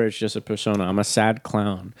 I swear it's just a persona. I'm a sad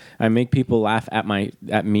clown. I make people laugh at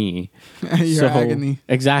me. Your agony.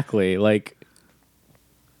 Exactly. Like,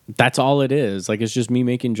 that's all it is. Like, it's just me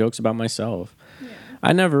making jokes about myself. Yeah.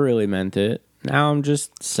 I never really meant it. Now I'm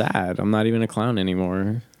just sad. I'm not even a clown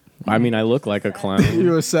anymore. I mean, I look like a clown.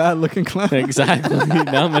 You're a sad looking clown. Exactly.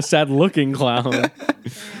 Now I'm a sad looking clown.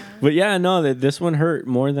 But yeah, no, this one hurt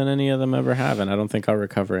more than any of them ever have, and I don't think I'll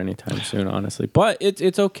recover anytime soon, honestly. But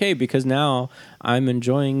it's okay because now I'm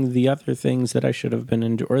enjoying the other things that I should have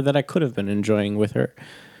been or that I could have been enjoying with her.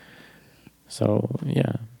 So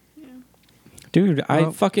yeah. Dude, I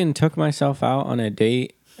fucking took myself out on a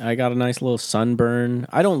date. I got a nice little sunburn.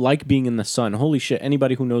 I don't like being in the sun. Holy shit.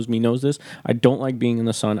 Anybody who knows me knows this. I don't like being in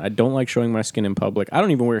the sun. I don't like showing my skin in public. I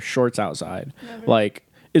don't even wear shorts outside. Never. Like,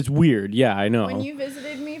 it's weird. Yeah, I know. When you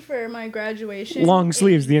visited me for my graduation, long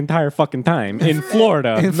sleeves the entire fucking time in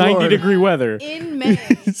Florida, In Florida. 90-degree weather. in May,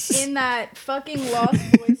 in that fucking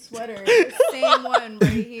Lost Boy sweater, the same one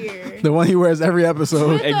right here. The one he wears every episode.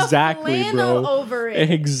 With Exactly, a flannel bro. over it.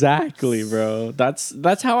 Exactly, bro. That's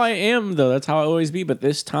how I am, though. That's how I always be. But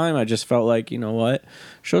this time, I just felt like, you know what?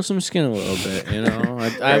 Show some skin a little bit. You know,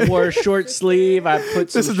 I wore a short sleeve. I put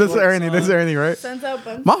some. This is Ernie. on. This is Ernie, right? Sends out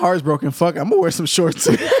bunch. My heart's broken. Fuck, I'm gonna wear some shorts.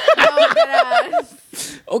 Oh,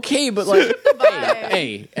 deadass. Okay, but like,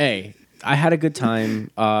 hey, I had a good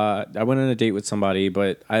time. I went on a date with somebody,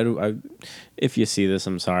 but I, if you see this,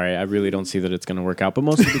 I'm sorry. I really don't see that it's gonna work out, but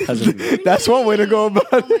mostly because of me. That's one way to go about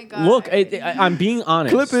Oh it. my god. Look, I'm being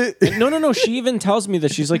honest. Clip it. No. She even tells me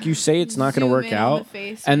that she's like, you say it's not going to Zoom work in on out, the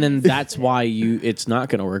face and when then you that's say why it's not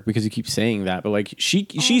going to work because you keep saying that. But like,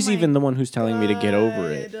 she's my even the one who's telling me to get over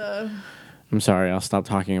it. God. I'm sorry. I'll stop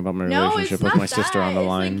talking about my No, relationship it's with not my sister on the that. It's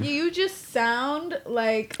line. like you just sound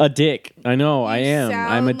like A dick. I know. I you am.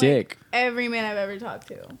 sound I'm a like dick. every man I've ever talked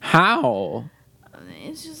to. How?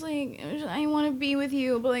 It's just like I want to be with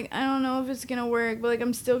you, but like I don't know if it's gonna work. But like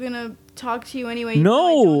I'm still gonna talk to you anyway. even though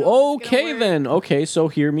I don't know No. if it's gonna Okay work. then. Okay, so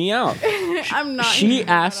hear me out. I'm not. She hearing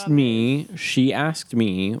that asked on me. She asked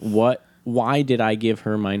me why did I give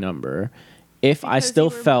her my number if I Because still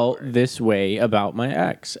you were felt bored. this way about my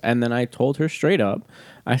ex? And then I told her straight up.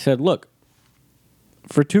 I said, look,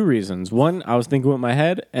 for two reasons. One, I was thinking with my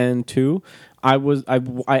head, and two, I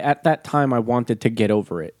at that time I wanted to get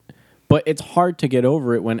over it. But it's hard to get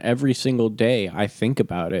over it when every single day I think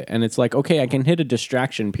about it. And it's like, okay, I can hit a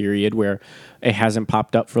distraction period where it hasn't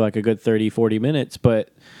popped up for like a good 30, 40 minutes, but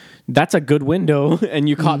that's a good window, and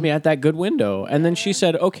you caught me at that good window. And then she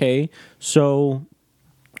said, okay, so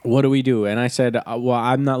what do we do? And I said, well,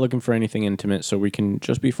 I'm not looking for anything intimate, so we can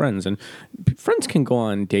just be friends. And friends can go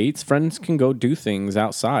on dates. Friends can go do things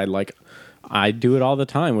outside. Like, I do it all the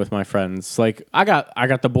time with my friends. Like, I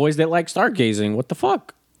got the boys that like stargazing. What the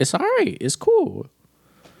fuck? It's all right. It's cool.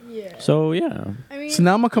 Yeah. So, yeah. I mean, So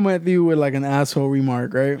now I'm gonna come at you with like an asshole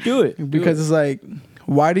remark, right? Do it. Because it's like,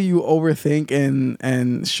 why do you overthink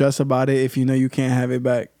and stress about it if you know you can't have it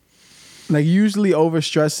back? Like, usually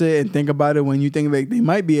overstress it and think about it when you think like there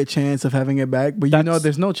might be a chance of having it back, but you know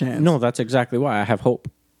there's no chance. No, that's exactly why I have hope.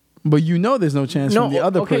 But you know there's no chance from the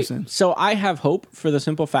other person. So I have hope for the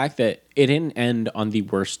simple fact that it didn't end on the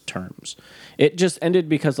worst terms. It just ended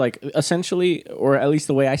because, like, essentially, or at least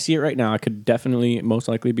the way I see it right now, I could definitely most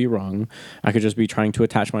likely be wrong. I could just be trying to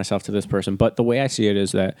attach myself to this person. But the way I see it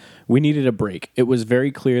is that we needed a break. It was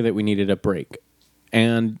very clear that we needed a break.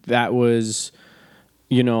 And that was,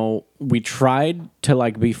 you know, we tried to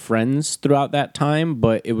like be friends throughout that time,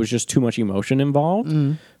 but it was just too much emotion involved.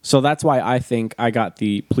 So that's why I think I got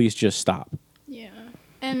the please just stop. yeah.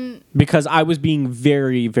 And Because I was being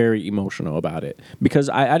very, very emotional about it. Because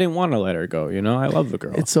I didn't want to let her go, you know? I love the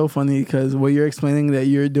girl. It's so funny because what you're explaining that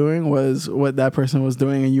you're doing was what that person was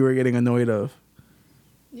doing and you were getting annoyed of.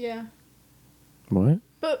 yeah. What?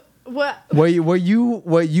 But what? What you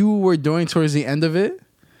were doing towards the end of it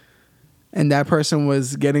and that person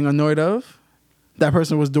was getting annoyed of, that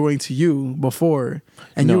person was doing to you before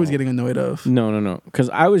and you No. was getting annoyed of. No. Because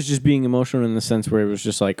I was just being emotional in the sense where it was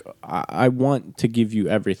just like, I want to give you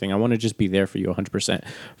everything. I want to just be there for you 100%.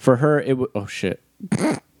 For her, it would... Oh, shit.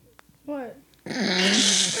 What? For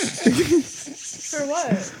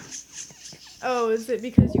what? Oh, is it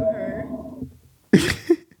because you heard?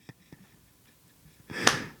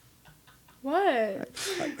 What?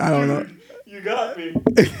 I don't know. You got me.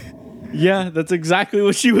 Yeah, that's exactly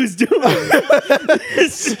what she was doing. Okay.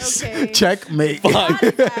 Checkmate. Not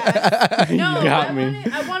that. No, You got me.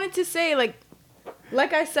 I wanted to say, like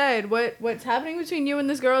I said, what's happening between you and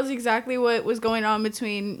this girl is exactly what was going on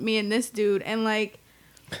between me and this dude. And like,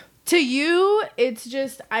 to you, it's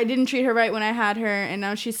just I didn't treat her right when I had her, and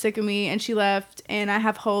now she's sick of me and she left, and I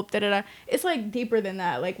have hope. It's like deeper than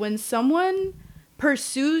that. Like when someone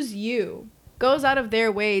pursues you, goes out of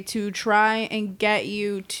their way to try and get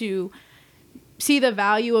you to see the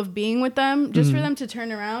value of being with them, just for them to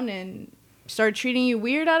turn around and start treating you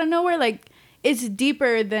weird out of nowhere, like it's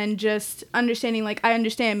deeper than just understanding. Like, I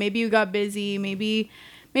understand maybe you got busy, maybe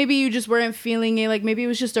you just weren't feeling it, like maybe it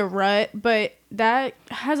was just a rut, but that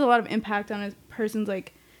has a lot of impact on a person's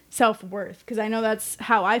like self-worth, because I know that's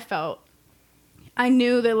how I felt. I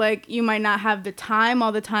knew that like you might not have the time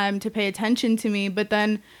all the time to pay attention to me, but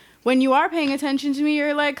then when you are paying attention to me,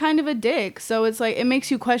 you're like kind of a dick. So it's like it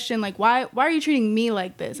makes you question like why are you treating me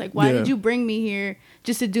like this? Like why did you bring me here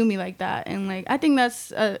just to do me like that? And like I think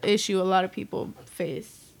that's an issue a lot of people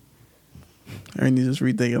face. Ernie's just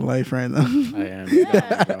rethinking life right now. I am.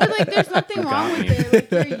 Yeah. But like there's nothing wrong with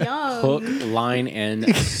it. Like you're young. Hook, line,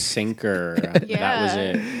 and sinker. Yeah. That was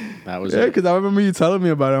it. That was Yeah, it. because I remember you telling me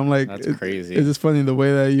about it. I'm like, That's crazy. It's just funny the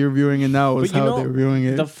way that you're viewing it now is how they're viewing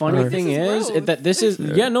it. The funny thing is that this is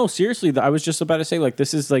no, seriously. I was just about to say like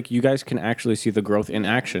this is like you guys can actually see the growth in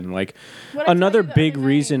action. Like another big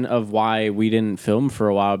reason of why we didn't film for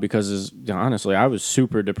a while because honestly I was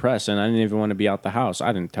super depressed and I didn't even want to be out the house.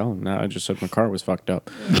 I didn't tell him that. I just said my car was fucked up.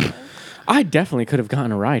 Yeah. I definitely could have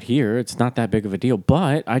gotten a ride here. It's not that big of a deal,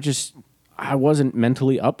 but I wasn't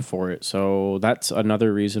mentally up for it. So that's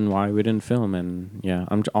another reason why we didn't film. And yeah,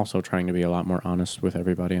 I'm also trying to be a lot more honest with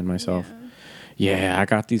everybody and myself. Yeah, I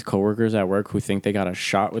got these coworkers at work who think they got a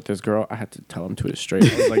shot with this girl. I had to tell them to it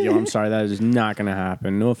straight. I was like, yo, I'm sorry. That is not going to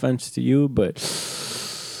happen. No offense to you, but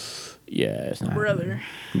yeah, it's not. Brother.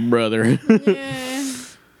 Yeah.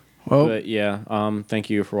 Well, but yeah,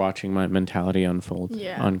 thank you for watching my mentality unfold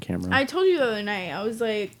on camera. I told you the other night, I was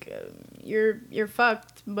like, you're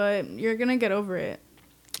fucked, but you're gonna get over it.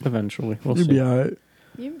 Eventually. We'll You'll see. be alright.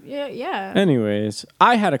 Yeah. Anyways,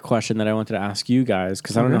 I had a question that I wanted to ask you guys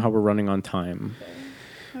because I don't know how we're running on time. Okay.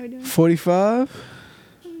 How are we doing? 45?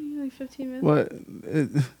 Like 15 minutes. What?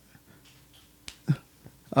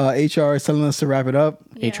 HR is telling us to wrap it up.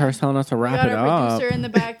 Yeah. HR is telling us to wrap it up. We got a producer in the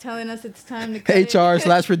back telling us it's time to cut it.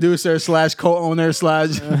 HR/producer/co-owner/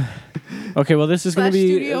 Okay, well, this is going to be...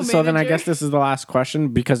 studio So then I manager. guess this is the last question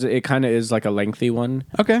because it kind of is like a lengthy one.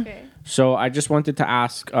 Okay. So I just wanted to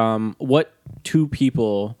ask, what two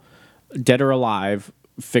people, dead or alive,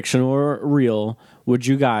 fictional or real, would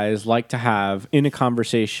you guys like to have in a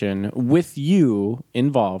conversation with you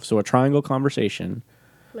involved? So a triangle conversation.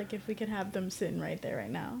 Like if we could have them sitting right there right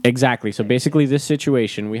now. Exactly. So basically this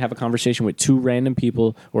situation, we have a conversation with two random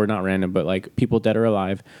people, or not random, but like people dead or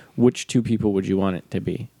alive. Which two people would you want it to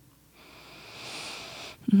be?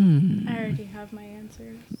 I already have my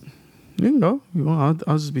answers. You can go. You want?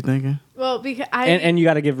 I'll just be thinking. Well, because and you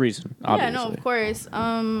got to give reason, obviously. Yeah, no, of course.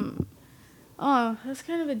 Oh, that's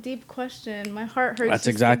kind of a deep question. My heart hurts. That's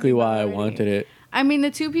exactly why I wanted it. I mean,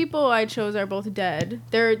 the two people I chose are both dead.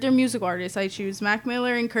 They're music artists. I choose Mac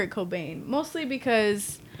Miller and Kurt Cobain. Mostly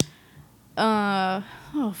because, oh,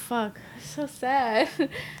 fuck. So sad.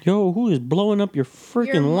 Yo, who is blowing up your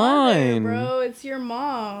freaking line? Bro, it's your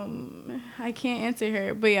mom. I can't answer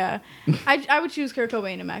her. But yeah, I would choose Kurt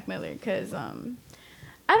Cobain and Mac Miller because, I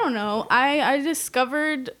don't know. I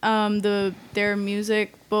discovered their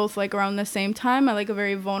music both like around the same time at like a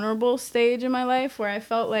very vulnerable stage in my life where I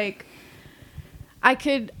felt like I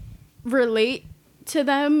could relate to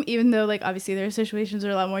them, even though like obviously their situations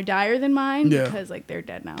are a lot more dire than mine because like they're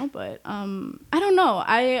dead now. But I don't know.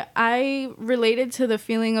 I related to the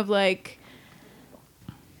feeling of like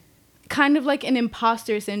kind of like an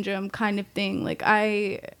imposter syndrome kind of thing. Like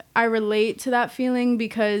I relate to that feeling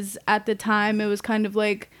because at the time it was kind of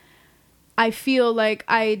like I feel like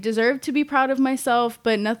I deserve to be proud of myself,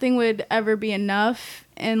 but nothing would ever be enough.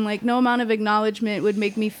 And like no amount of acknowledgement would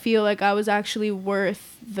make me feel like I was actually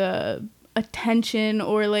worth the attention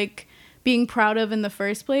or like being proud of in the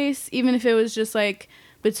first place. Even if it was just like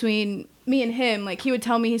between me and him, like he would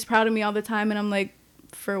tell me he's proud of me all the time. And I'm like,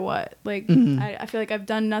 for what? Like, I feel like I've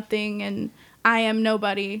done nothing and I am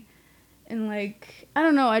nobody. And like, I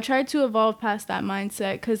don't know. I tried to evolve past that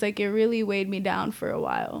mindset because like it really weighed me down for a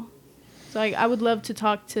while. So like, I would love to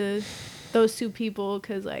talk to those two people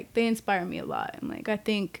because like they inspire me a lot. And like I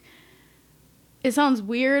think it sounds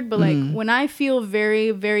weird, but like when I feel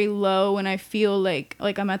very, very low and I feel like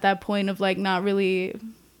I'm at that point of like not really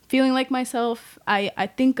feeling like myself, I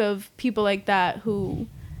think of people like that who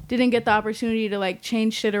didn't get the opportunity to like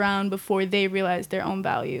change shit around before they realized their own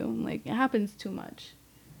value. Like it happens too much.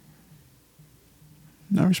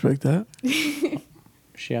 I respect that.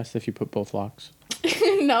 She asked if you put both locks.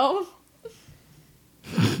 No.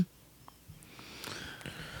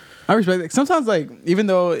 I respect it. Sometimes, like, even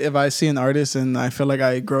though if I see an artist and I feel like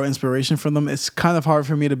I grow inspiration from them, it's kind of hard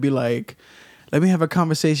for me to be like, let me have a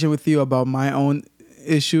conversation with you about my own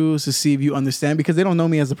issues to see if you understand, because they don't know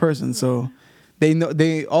me as a person. So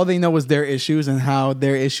all they know is their issues and how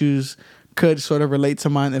their issues could sort of relate to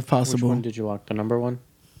mine if possible. Which one did you lock? The number one?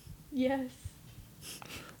 Yes.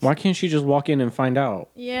 Why can't she just walk in and find out?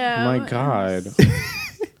 Yeah. My God.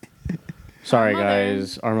 Sorry,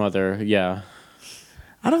 guys. Our mother. Yeah.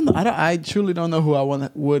 I don't know. I truly don't know who I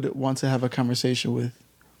would want to have a conversation with.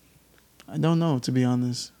 I don't know, to be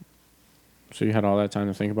honest. So you had all that time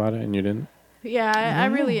to think about it and you didn't? Yeah,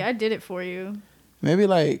 I did it for you. Maybe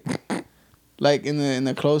like in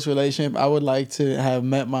a close relationship, I would like to have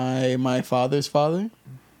met my father's father,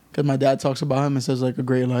 because my dad talks about him and says like a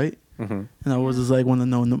great light, and I was just like want to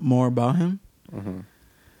know more about him.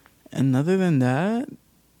 And other than that,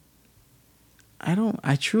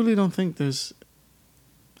 I truly don't think there's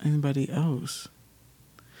anybody else,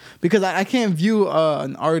 because I can't view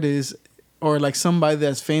an artist or like somebody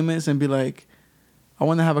that's famous and be like, I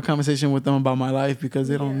want to have a conversation with them about my life, because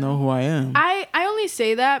they don't know who I am. I only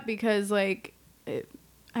say that because like, this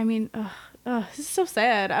is so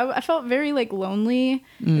sad. I felt very like lonely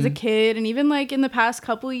as a kid, and even like in the past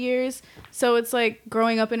couple of years. So it's like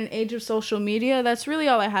growing up in an age of social media, that's really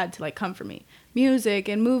all I had to like come for me. Music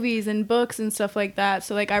and movies and books and stuff like that.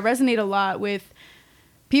 So like I resonate a lot with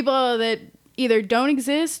people that either don't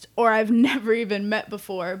exist or I've never even met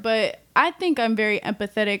before. But I think I'm very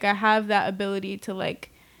empathetic. I have that ability to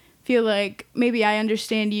like feel like maybe I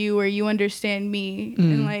understand you or you understand me.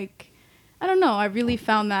 And like, I don't know. I really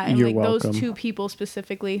found that in You're like welcome. those two people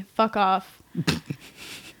specifically. Fuck off.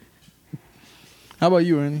 How about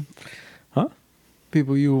you, Ernie? Huh?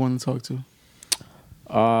 People you want to talk to?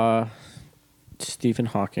 Stephen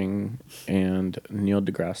Hawking and Neil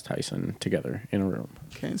deGrasse Tyson together in a room.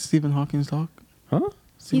 Can't Stephen Hawking talk? Huh?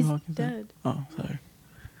 Stephen He's Hawking's dead. Oh, sorry.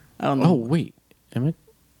 I don't Oh, know. wait. Am I?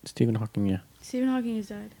 Stephen Hawking, yeah. Stephen Hawking is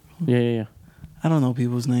dead. Yeah. I don't know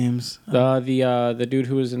people's names. The dude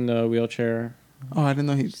who was in the wheelchair. Oh, I didn't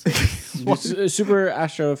know he. Super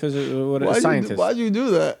astrophysicist, scientist. Why'd you do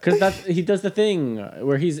that? Because he does the thing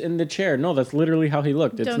where he's in the chair. No, that's literally how he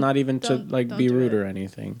looked. It's not even to like be do rude it. or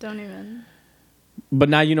anything. Don't even. But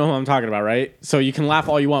now you know who I'm talking about, right? So you can laugh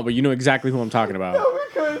all you want, but you know exactly who I'm talking about. No,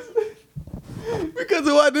 because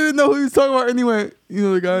I didn't know who he was talking about anyway. You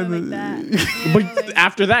know the guy. Like that. But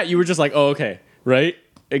after that, you were just like, oh, okay, right?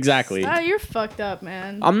 Exactly. You're fucked up,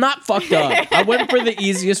 man. I'm not fucked up. I went for the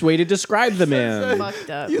easiest way to describe the man. Fucked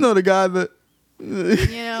up. You know the guy that.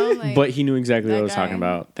 You know, like. But he knew exactly what I was that talking guy.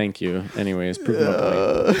 about. Thank you. Anyways, prove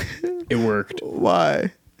my point. It worked.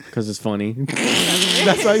 Why? Because it's funny.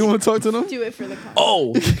 That's how you want to talk to them? Do it for the content.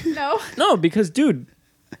 Oh! No. No, because, dude,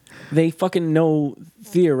 they fucking know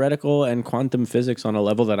theoretical and quantum physics on a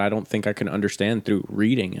level that I don't think I can understand through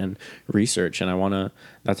reading and research. And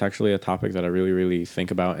that's actually a topic that I really, really think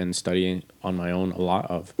about and study on my own a lot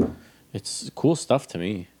of. It's cool stuff to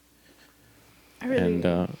me.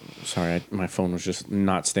 Sorry, my phone was just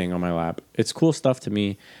not staying on my lap. It's cool stuff to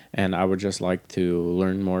me, and I would just like to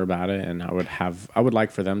learn more about it. And I would like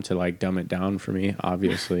for them to like dumb it down for me,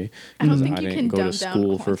 obviously, I don't because think I you didn't can go to dumb down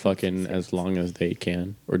school for quantum fucking physics. as long as they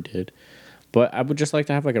can or did. But I would just like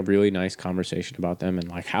to have like a really nice conversation about them and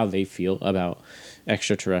like how they feel about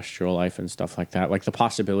extraterrestrial life and stuff like that, like the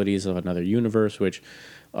possibilities of another universe. Which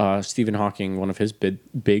Stephen Hawking, one of his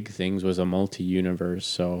big things was a multi-universe,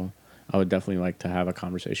 so. I would definitely like to have a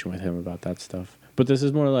conversation with him about that stuff. But this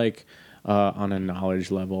is more like on a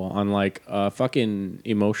knowledge level, on like a fucking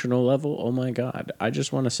emotional level. Oh my God. I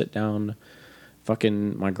just want to sit down,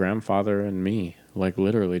 fucking my grandfather and me. Like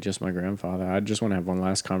literally just my grandfather. I just want to have one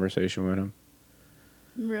last conversation with him.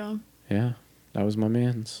 Real. Yeah. That was my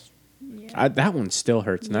man's. Yeah. That one still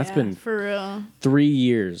hurts. And that's been for real. 3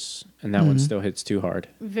 years. And that one still hits too hard.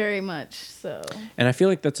 Very much so. And I feel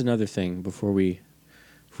like that's another thing before we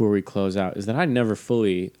close out, is that I never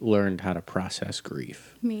fully learned how to process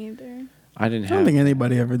grief. Me either. I don't think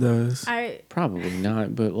anybody ever does. Probably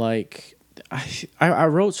not, but like I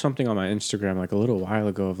wrote something on my Instagram like a little while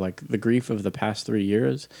ago of like the grief of the past 3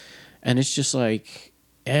 years, and it's just like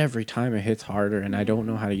every time it hits harder and I don't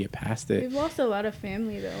know how to get past it. We've lost a lot of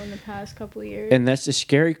family though in the past couple of years. And that's the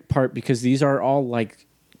scary part, because these are all like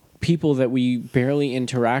people that we barely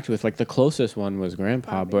interact with. Like the closest one was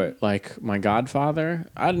Grandpa, but like my godfather,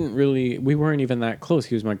 we weren't even that close.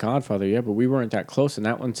 He was my godfather, yeah, but we weren't that close, and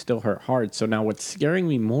that one still hurt hard. So now what's scaring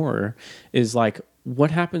me more is like,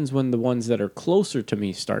 what happens when the ones that are closer to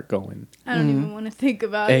me start going? I don't even want to think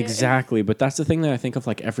about it. Exactly, but that's the thing that I think of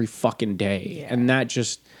like every fucking day, and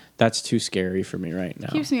that's too scary for me right now.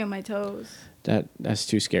 Keeps me on my toes. That's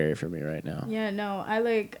too scary for me right now. Yeah, no, I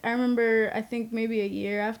remember, I think maybe a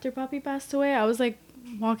year after Poppy passed away, I was like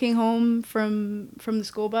walking home from the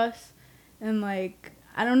school bus, and like,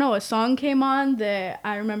 I don't know, a song came on that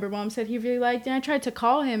I remember Mom said he really liked, and I tried to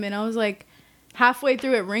call him, and I was like halfway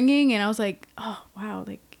through it ringing, and I was like, oh wow,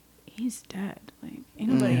 like he's dead, like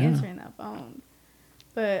ain't nobody answering that phone.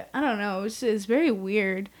 But I don't know, it's very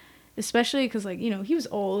weird. Especially because, like, you know, he was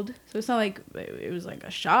old, so it's not like it was like a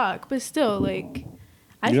shock, but still, like,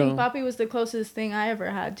 I think Poppy was the closest thing I ever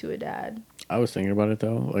had to a dad. I was thinking about it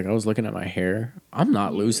though. Like I was looking at my hair. I'm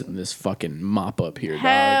not losing this fucking mop up here, dog.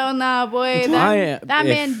 Hell nah, boy. That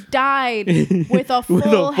man died with a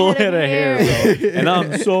full, head of hair. though. And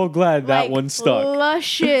I'm so glad that Like, one stuck.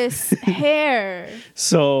 Luscious hair.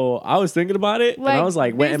 So I was thinking about it, and I was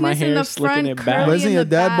like wetting my business in hair, the slicking front, it back. curly Wasn't in your the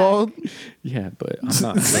dad back. bald? Yeah, but I'm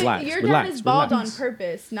not. But Relax, your relax, dad is bald relax. on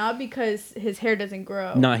purpose, not because his hair doesn't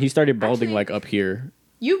grow. Nah, he started balding Actually, like up here.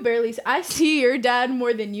 You barely. I see your dad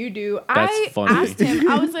more than you do. That's I funny. asked him.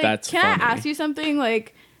 I was like, That's "Can funny. I ask you something?"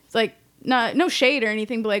 Like, it's like no shade or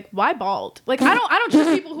anything, but like, why bald? Like, I don't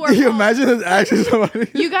trust people who are. You bald. imagine us asking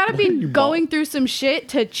somebody? You gotta be you going bald? through some shit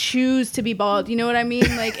to choose to be bald. You know what I mean?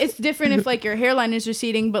 Like, it's different if like your hairline is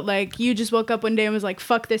receding, but like you just woke up one day and was like,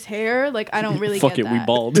 "Fuck this hair." Like, I don't really Fuck get it, that. we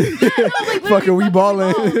bald. Yeah, no, like, Fuck it, we literally,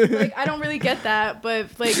 ballin'. bald. Like, I don't really get that, but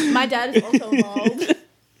like my dad is also bald.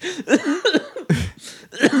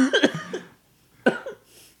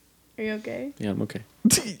 Are you okay? Yeah, I'm okay.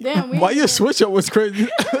 Damn, Why your switch up was crazy?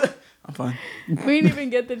 I'm fine. We didn't even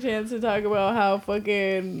get the chance to talk about how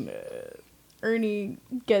fucking Ernie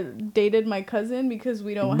dated my cousin because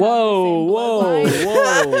we don't Whoa, have the same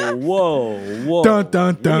bloodline. whoa. Dun,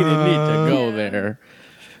 dun, We dun. didn't need to go Yeah. there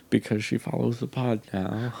because she follows the pod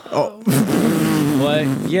now. Oh,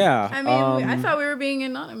 But yeah, I mean, I thought we were being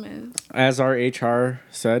anonymous. as our HR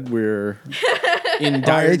said, we're in our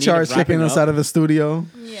dire need HR of is kicking wrapping us up. out of the studio.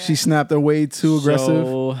 Yeah. She snapped her way too aggressive.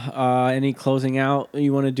 So, any closing out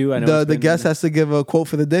you want to do? I know it's The been- guest has to give a quote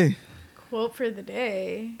for the day. Quote for the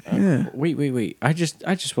day. Yeah. Wait. I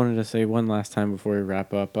just wanted to say one last time before we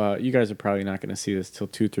wrap up. You guys are probably not going to see this till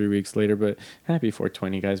 2-3 weeks later, but happy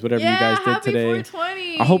 420, guys. Whatever you guys did happy today.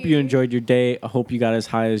 420. I hope you enjoyed your day. I hope you got as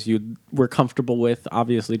high as you were comfortable with.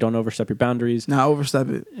 Obviously, don't overstep your boundaries. Now overstep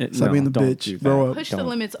it. Stop no, being the don't do bitch. that. Grow up. Push the Don't.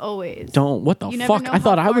 limits always. Don't. What the You never fuck? know I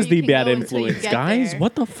thought how I far was you the can bad go until you influence, get guys. there.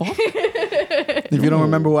 What the fuck? If you don't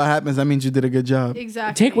remember what happens, that means you did a good job.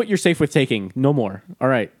 Exactly. Take what you're safe with taking. No more. All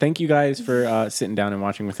right. Thank you guys for sitting down and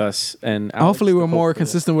watching with us. And Alex, Hopefully, we're the more host of it.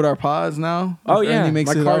 consistent with our pods now. Oh If yeah, Ernie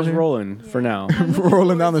makes my it out car's here. rolling for now. I'm looking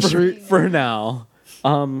rolling down forward the to street. seeing For it. now.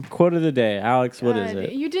 Quote of the day, Alex. What is God,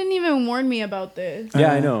 it? You didn't even warn me about this.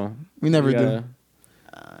 Yeah, I know. We never You gotta-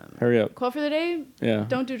 Hurry up. Quote for the day: Yeah.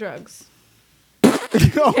 Don't do drugs.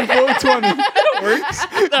 Oh, 420. That works.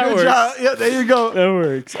 That Good works. job. Yeah, there you go. That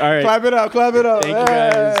works. All right. Clap it up. Clap it up. Thank you,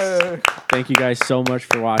 guys. Hey. Thank you guys so much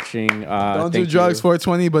for watching. Don't do thank drugs you.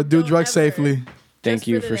 420, but do Don't drugs ever. safely. Thank Just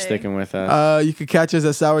you for for the day. sticking with us. You can catch us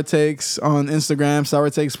at Sour Takes on Instagram, Sour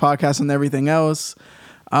Takes Podcast, and everything else.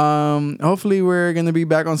 Hopefully, we're going to be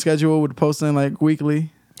back on schedule with posting like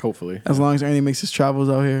weekly, Hopefully. as long as Ernie makes his travels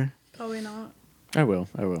out here. Probably not. I will.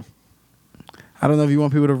 I don't know if you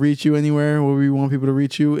want people to reach you anywhere, or we want people to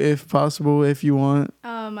reach you if possible, if you want.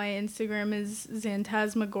 My Instagram is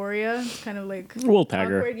Xantasmagoria. It's kind of like We'll tag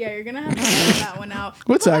her. awkward. Yeah, you're gonna have to figure that one out.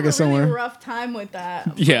 We'll People tag have her a really somewhere. rough time with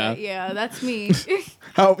that. Yeah. But yeah, that's me.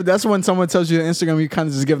 That's when someone tells you Instagram, you kind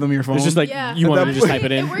of just give them your phone. It's just like Yeah. you want me to just Honestly, type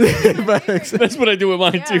it in. works in my favor. That's what I do with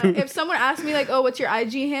mine Yeah, too. if someone asks me like, "Oh, what's your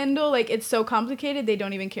IG handle?" Like, it's so complicated, they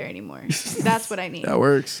don't even care anymore. That's what I need, that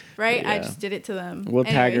works. right? I Yeah. just did it to them. We'll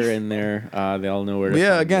tag her Anyways. in there. They all know where to But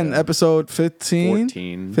yeah, find again, you. episode 15.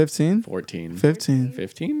 14. 15? 14. 15.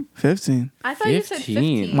 15? 15. I thought you said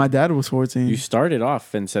 15. 15. My dad was 14. You started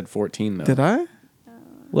off and said 14 though. Did I?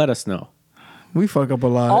 Let us know. We fuck up a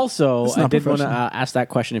lot. Also, It's I not did want to professional. ask that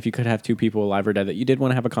question. If you could have two people, alive or dead, that you did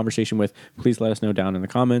want to have a conversation with, please let us know down in the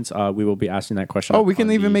comments. We will be asking that question. Oh, we can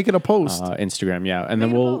even make it a post. Instagram, yeah, and then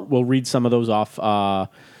Make it a we'll poll. we'll read some of those off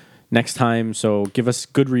next time. So give us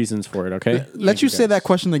good reasons for it, okay? Let Thank you say guys. that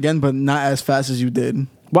question again, but not as fast as you did.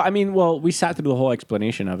 Well, I mean, we sat through the whole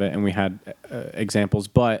explanation of it and we had examples,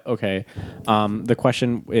 but okay. The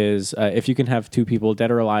question is if you can have two people,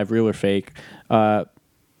 dead or alive, real or fake,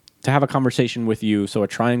 to have a conversation with you, so a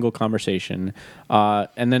triangle conversation,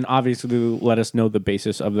 and then obviously let us know the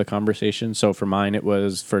basis of the conversation. So for mine, it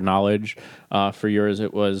was for knowledge. For yours,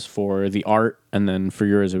 it was for the art. And then for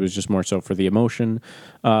yours, it was just more so for the emotion.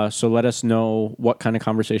 So let us know what kind of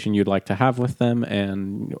conversation you'd like to have with them,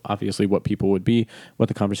 and obviously what people would be, what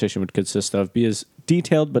the conversation would consist of. Be as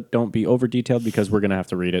detailed, but don't be over detailed because we're going to have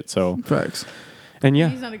to read it. So, Facts. and yeah,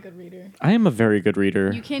 He's not a good reader. I am a very good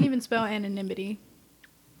reader. You can't even spell anonymity.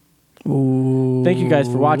 Ooh. Thank you guys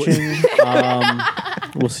for watching.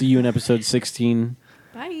 We'll see you in episode 16.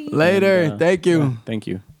 Bye. Later. And, Thank you. Thank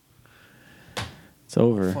you. It's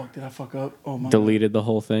over. Fuck, did I fuck up? Oh my. Deleted the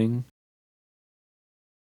whole thing.